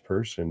average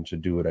person to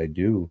do what I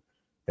do.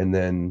 And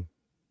then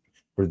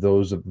for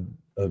those of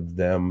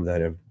them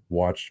that have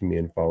watched me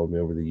and followed me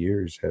over the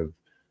years,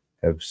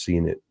 have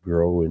seen it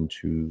grow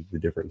into the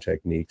different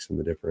techniques and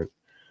the different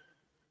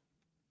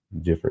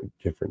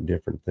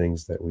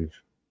things that we've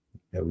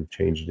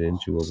changed it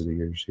into over the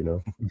years.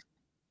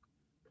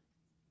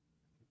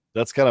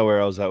 That's kind of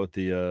where I was at with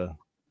the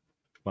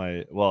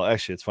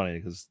actually it's funny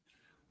because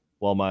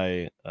while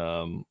my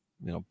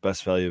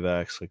best value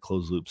vax, like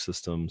closed loop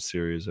system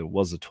series, it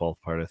was a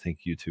 12th part. I think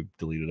YouTube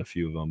deleted a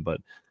few of them,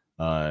 but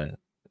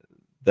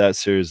that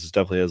series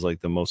definitely has like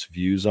the most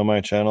views on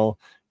my channel.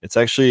 It's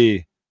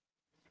actually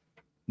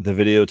the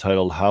video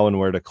titled "How and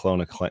Where to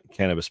Clone a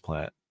Cannabis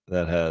Plant"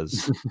 that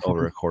has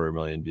over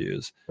 250,000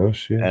 views. Oh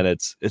shit! And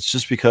it's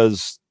just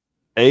because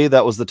A,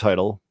 that was the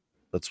title.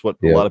 That's what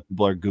a lot of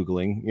people are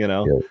Googling, you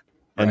know,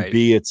 and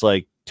B, it's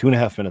like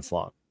 2.5 minutes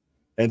long.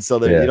 And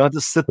so you don't have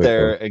to sit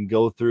there and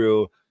go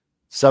through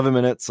 7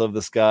 minutes of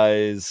this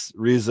guy's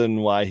reason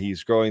why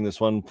he's growing this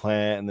one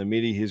plant and the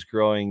media he's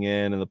growing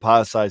in and the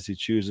pot size he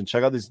chooses, and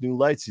check out these new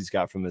lights he's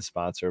got from this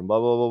sponsor and blah,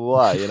 blah, blah,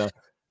 blah, you know.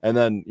 And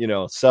then,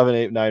 7,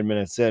 8, 9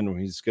 minutes in,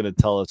 he's going to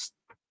tell us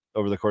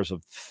over the course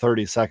of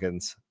 30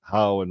 seconds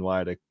how and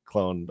why to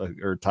clone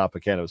or top a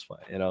cannabis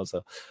plant, you know. So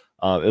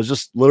it was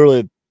just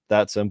literally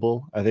that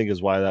simple, I think,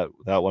 is why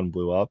that one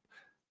blew up.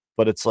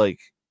 But it's like,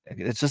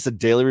 it's just a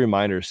daily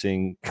reminder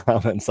seeing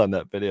comments on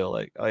that video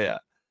like, oh yeah,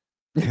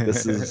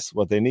 this is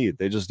what they need.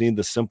 They just need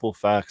the simple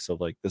facts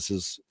of like, this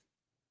is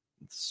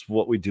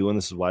what we do and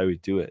this is why we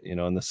do it, you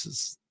know, and this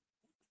is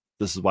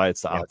why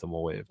it's the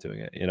optimal way of doing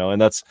it, you know.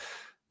 And that's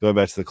going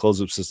back to the closed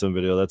loop system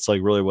video. That's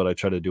like really what I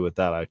try to do with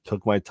that. I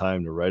took my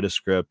time to write a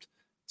script,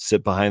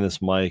 sit behind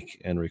this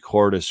mic and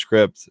record a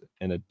script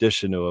in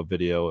addition to a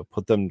video,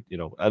 put them,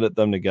 edit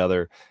them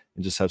together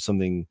and just have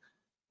something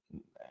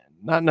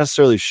not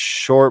necessarily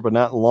short, but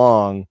not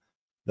long,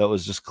 that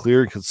was just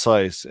clear and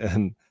concise.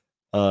 And,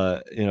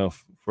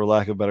 for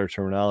lack of better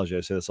terminology,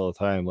 I say this all the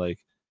time, like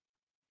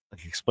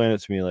explain it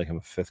to me like I'm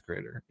a fifth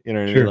grader. You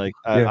know what I mean? Like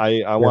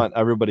I want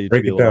everybody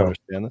to be able to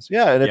understand this.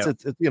 Yeah. And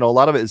it's a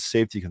lot of it is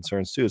safety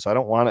concerns too. So I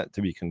don't want it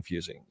to be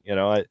confusing.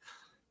 If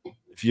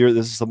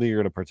this is something you're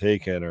going to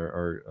partake in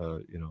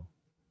or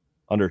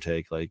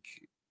undertake, like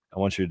I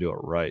want you to do it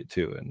right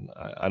too. And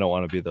I don't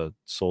want to be the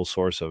sole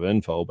source of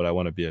info, but I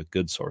want to be a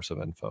good source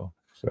of info.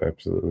 So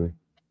absolutely.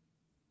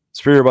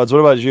 Superior Buds, what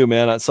about you,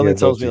 man? Something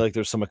tells me like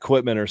there's some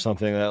equipment or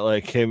something that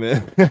like came in,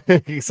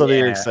 something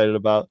you're excited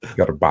about.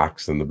 Got a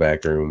box in the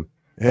back room.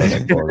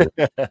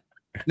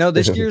 No,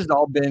 this year's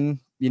all been,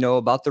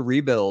 about the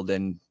rebuild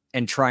and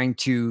trying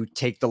to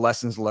take the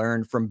lessons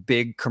learned from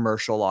big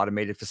commercial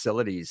automated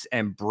facilities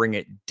and bring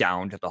it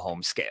down to the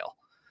home scale.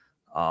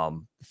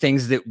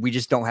 Things that we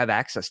just don't have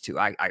access to.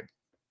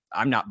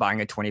 I'm not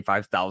buying a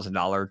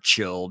 $25,000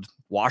 chilled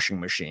washing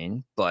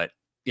machine, but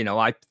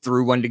I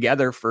threw one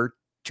together for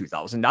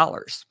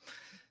 $2,000.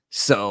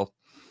 So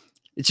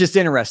it's just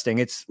interesting.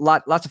 It's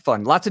lots of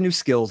fun, lots of new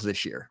skills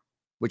this year,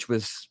 which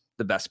was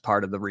the best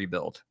part of the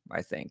rebuild.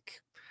 I think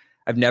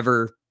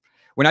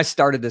when I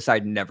started this,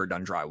 I'd never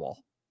done drywall.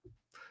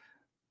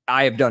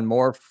 I have done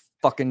more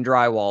fucking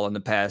drywall in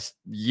the past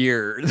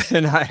year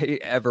than I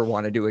ever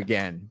want to do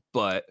again.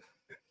 But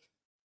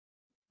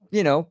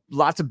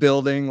lots of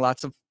building,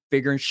 lots of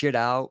figuring shit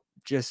out.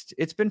 Just,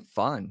 it's been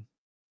fun.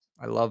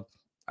 I love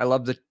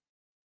the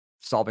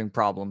solving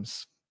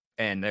problems.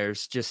 And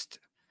there's just,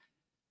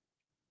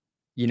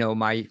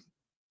 my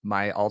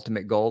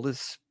ultimate goal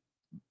is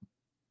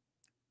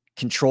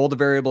control the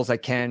variables I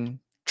can,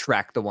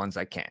 track the ones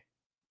I can't.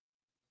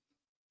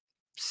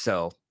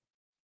 So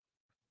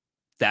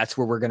that's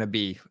where we're going to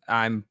be.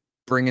 I'm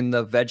bringing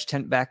the veg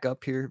tent back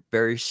up here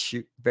very,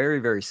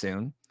 very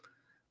soon.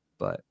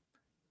 But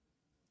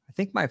I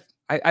think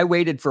I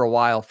waited for a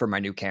while for my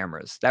new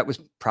cameras. That was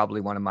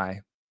probably one of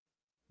my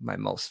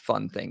most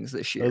fun things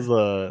this year. That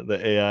was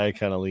the AI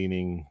kind of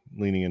leaning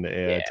into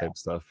AI type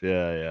stuff.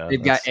 Yeah.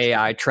 They've got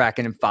AI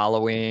tracking and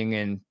following,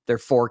 and they're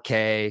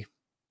 4K.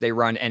 They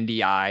run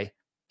NDI,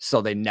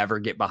 so they never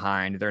get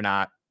behind. They're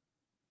not.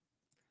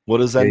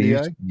 What is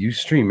NDI? You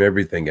stream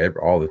everything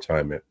all the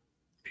time.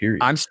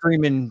 Period. I'm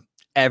streaming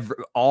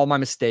all my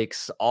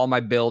mistakes, all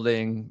my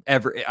building.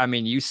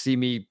 You see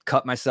me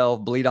cut myself,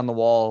 bleed on the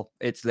wall.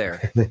 It's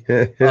there.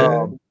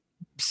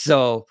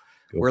 So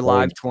we're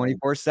live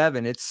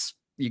 24/7.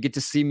 You get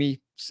to see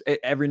me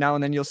every now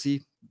and then. You'll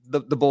see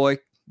the boy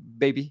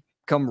baby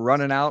come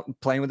running out and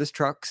playing with his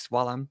trucks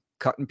while I'm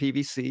cutting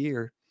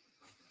PVC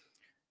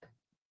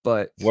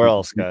but where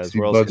else, guys?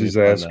 Where else? Budsy's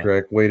ass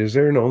crack. Wait, is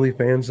there an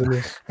OnlyFans in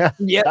this?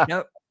 Yeah,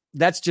 no,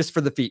 that's just for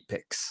the feet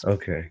pics.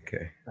 Okay.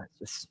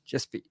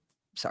 Just feet.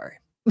 Sorry.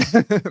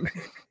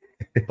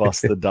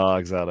 Bust the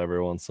dogs out every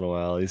once in a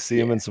while. You see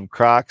them in some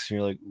Crocs, and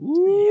you're like,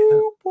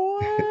 "Ooh, boy."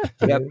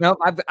 Yeah, no,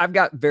 I've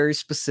got very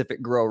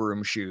specific grow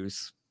room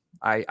shoes.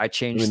 I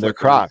changed. They're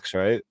Crocs,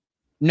 right?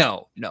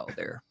 No,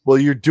 they're. Well,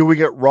 you're doing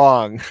it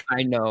wrong.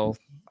 I know.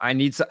 I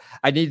need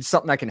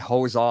something I can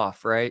hose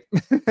off, right?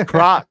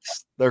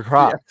 Crocs. They're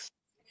Crocs.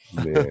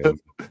 Yeah. Man,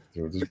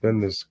 there's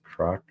been this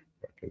Croc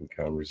fucking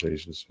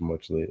conversation so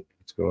much lately.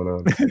 What's going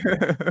on?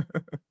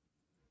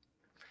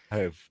 I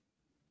have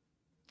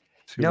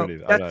too many.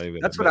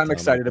 That's what I'm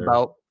excited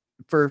about.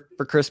 For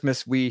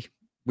Christmas, we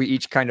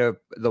each kind of,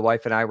 the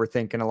wife and I were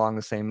thinking along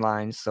the same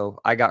lines. So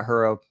I got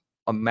her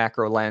a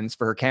macro lens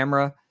for her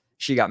camera.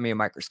 She got me a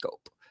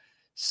microscope.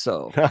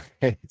 So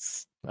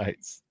nice.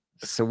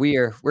 So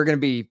we're going to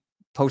be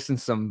posting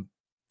some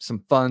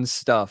fun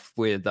stuff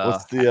with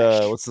what's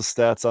the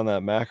stats on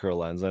that macro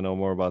lens? I know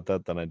more about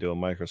that than I do a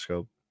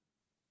microscope.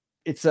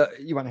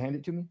 You want to hand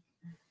it to me?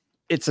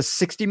 It's a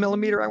 60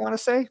 millimeter, I want to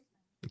say.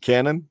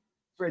 Canon?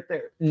 Right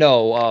there.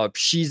 No,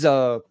 she's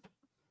a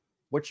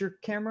what's your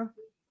camera?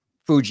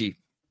 Fuji.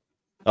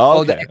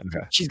 Oh, okay.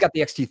 She's got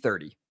the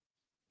XT30.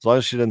 As long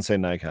as she didn't say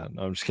Nikon.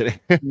 No, I'm just kidding.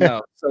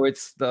 No, so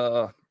it's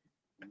the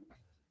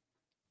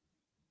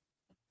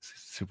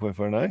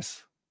 2.4.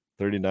 Nice.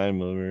 39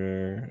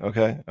 millimeter.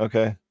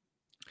 Okay.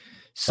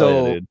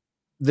 So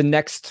the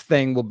next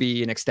thing will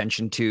be an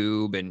extension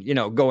tube, and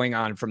going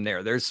on from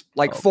there. There's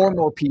like 4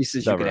 more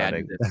pieces you could add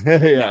to this.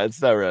 Yeah,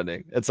 it's never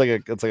ending. It's like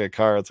a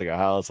car. It's like a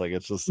house. Like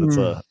it's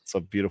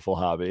a beautiful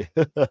hobby.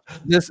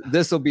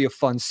 This will be a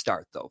fun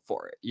start though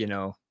for it.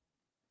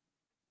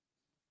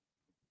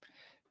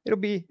 It'll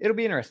be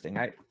interesting.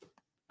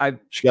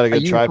 She got a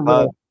good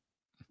tripod.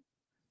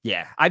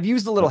 Yeah, I've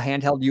used the little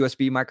handheld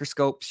USB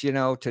microscopes,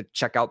 to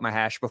check out my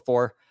hash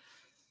before.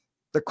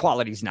 The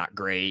quality's not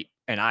great,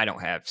 and I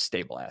don't have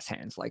stable ass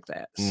hands like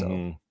that.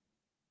 So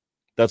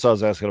that's what I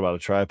was asking about a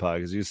tripod,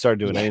 because you start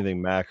doing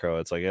anything macro,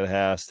 it's like it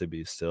has to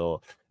be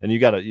still. And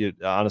you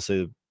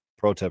honestly,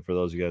 pro tip for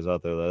those of you guys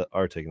out there that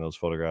are taking those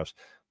photographs,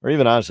 or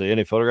even honestly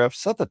any photograph,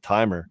 set the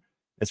timer,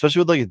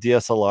 especially with like a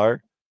DSLR.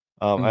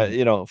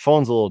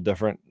 Phone's a little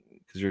different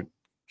because you're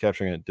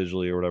capturing it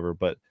digitally or whatever,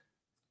 but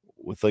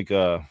with like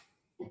a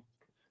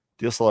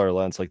DSLR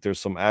lens, like there's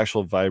some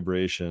actual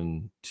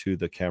vibration to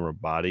the camera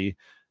body,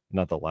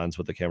 not the lens,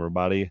 but the camera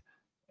body.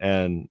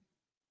 And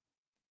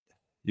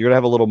you're going to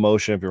have a little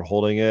motion if you're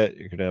holding it.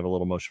 You're going to have a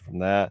little motion from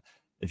that.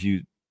 If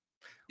you,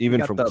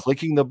 even from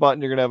clicking the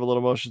button, you're going to have a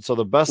little motion. So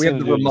the best thing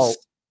to do is,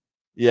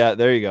 yeah,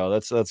 there you go.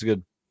 That's a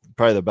good,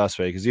 probably the best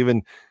way. Because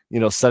even,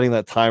 setting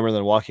that timer and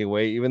then walking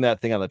away, even that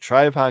thing on the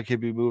tripod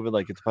could be moving.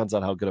 Like it depends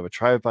on how good of a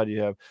tripod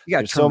you have.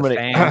 There's so many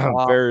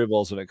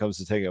variables when it comes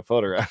to taking a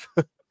photograph.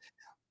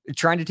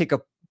 Trying to take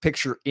a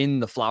picture in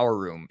the flower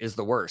room is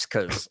the worst,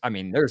 because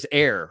there's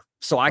air,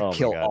 so I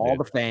kill all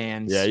the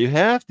fans. Yeah, you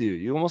have to.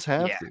 You almost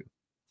have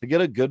to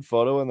get a good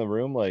photo in the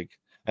room. Like,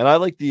 and I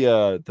like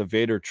the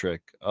Vader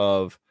trick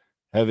of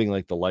having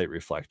like the light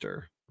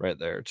reflector right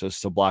there,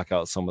 just to block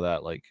out some of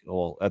that, like,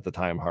 well, at the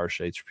time,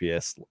 harsh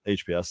HPS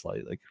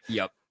light. Like,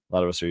 yep, a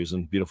lot of us are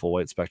using beautiful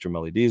white spectrum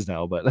LEDs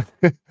now, but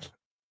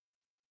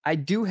I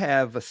do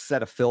have a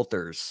set of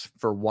filters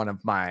for one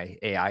of my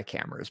AI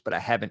cameras, but I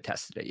haven't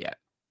tested it yet.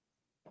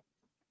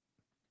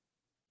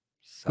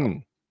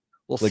 So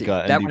we'll see.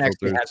 That one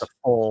actually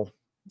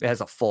has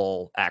a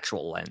full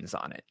actual lens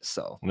on it.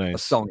 So nice. A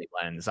Sony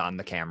lens on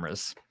the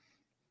cameras.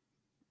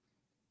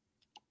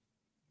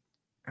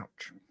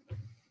 Ouch.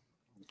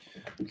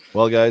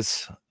 Well,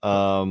 guys,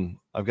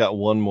 I've got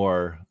one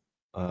more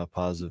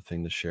positive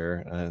thing to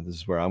share. This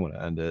is where I'm going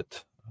to end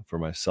it for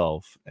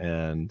myself.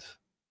 And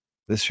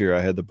this year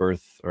I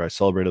I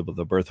celebrated with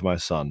the birth of my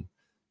son.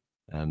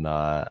 And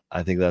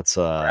I think that's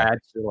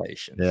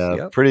congratulations.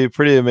 Yeah,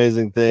 pretty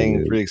amazing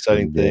thing, pretty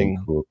exciting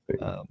thing. Cool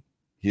thing.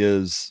 He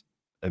is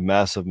a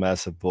massive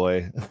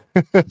boy.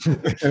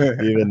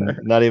 Even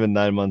not even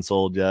 9 months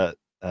old yet.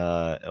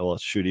 Well,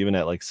 shoot, even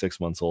at like 6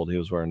 months old, he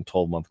was wearing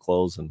 12-month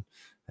clothes, and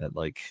at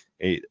like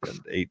eight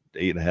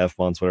and a half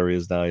months, whatever he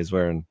is now, he's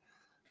wearing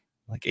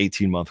like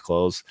 18-month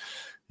clothes.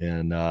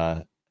 And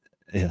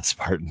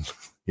Spartan.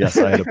 Yes,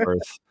 I had a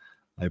birth.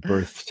 I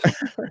birthed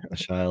a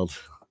child.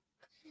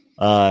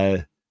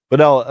 But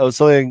no, it was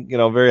something,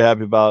 very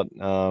happy about.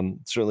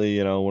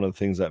 Certainly, one of the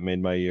things that made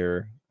my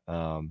year.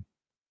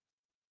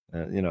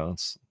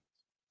 It's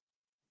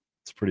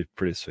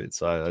pretty sweet.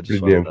 So I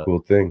just wanted cool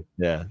thing.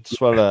 Yeah,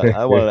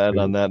 I wanted to end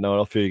on that note.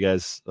 I'll feel you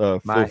guys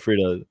feel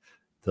free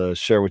to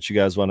share what you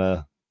guys want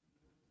to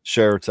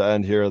share to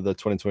end here of the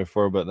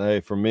 2024. But hey,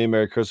 for me,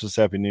 Merry Christmas,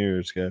 Happy New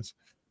Year's, guys.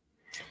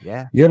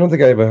 Yeah, I don't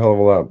think I have a hell of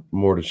a lot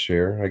more to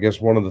share. I guess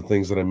one of the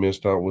things that I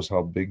missed out was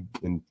how big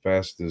and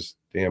fast this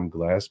damn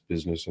glass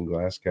business and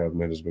glass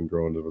cabinet has been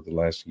growing over the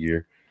last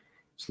year.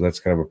 So that's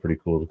kind of a pretty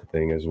cool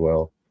thing as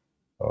well.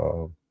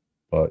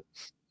 But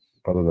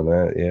other than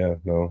that,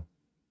 no,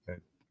 I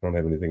don't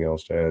have anything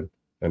else to add.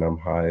 And I'm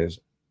high as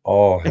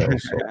all hell.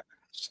 So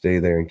stay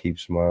there and keep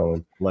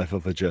smiling. Life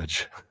of a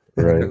judge.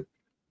 Right.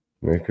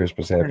 Merry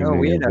Christmas, Happy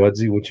New Year.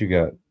 Budsy, what you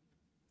got?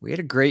 We had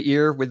a great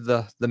year with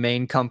the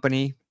main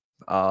company.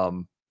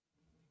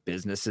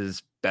 Business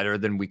is better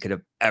than we could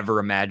have ever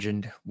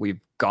imagined. We've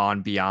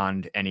gone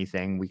beyond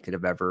anything we could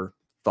have ever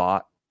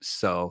thought.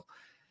 So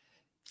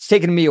it's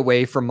taken me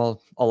away from a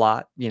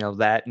lot,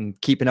 that,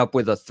 and keeping up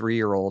with a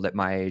 3-year-old at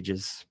my age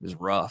is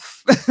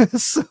rough.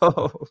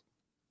 So,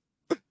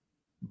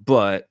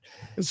 but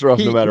it's rough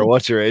no matter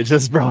what your age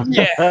is, bro.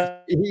 Yeah.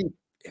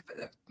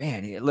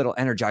 A little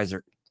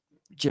Energizer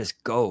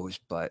just goes,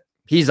 but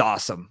he's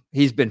awesome.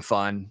 He's been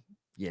fun.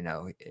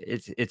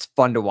 It's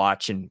fun to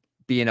watch, and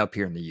being up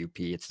here in the UP,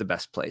 it's the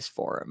best place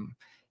for him.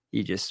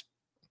 He just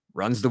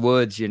runs the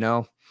woods,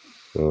 Oh,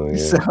 yeah.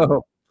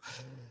 So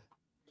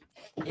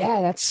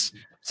yeah, that's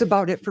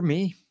about it for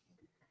me.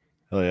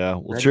 Oh yeah.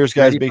 Well, cheers,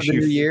 guys. Make sure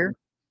you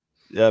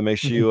make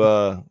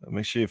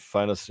sure you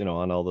find us,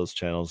 on all those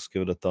channels.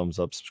 Give it a thumbs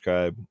up,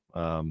 subscribe,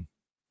 throw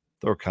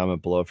a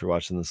comment below if you're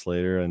watching this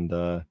later,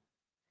 and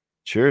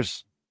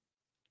cheers.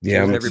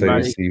 Yeah, I'm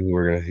excited to see who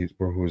we're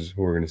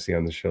gonna see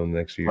on the show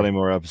next year. Plenty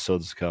more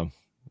episodes to come.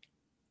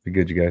 Be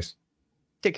good, you guys.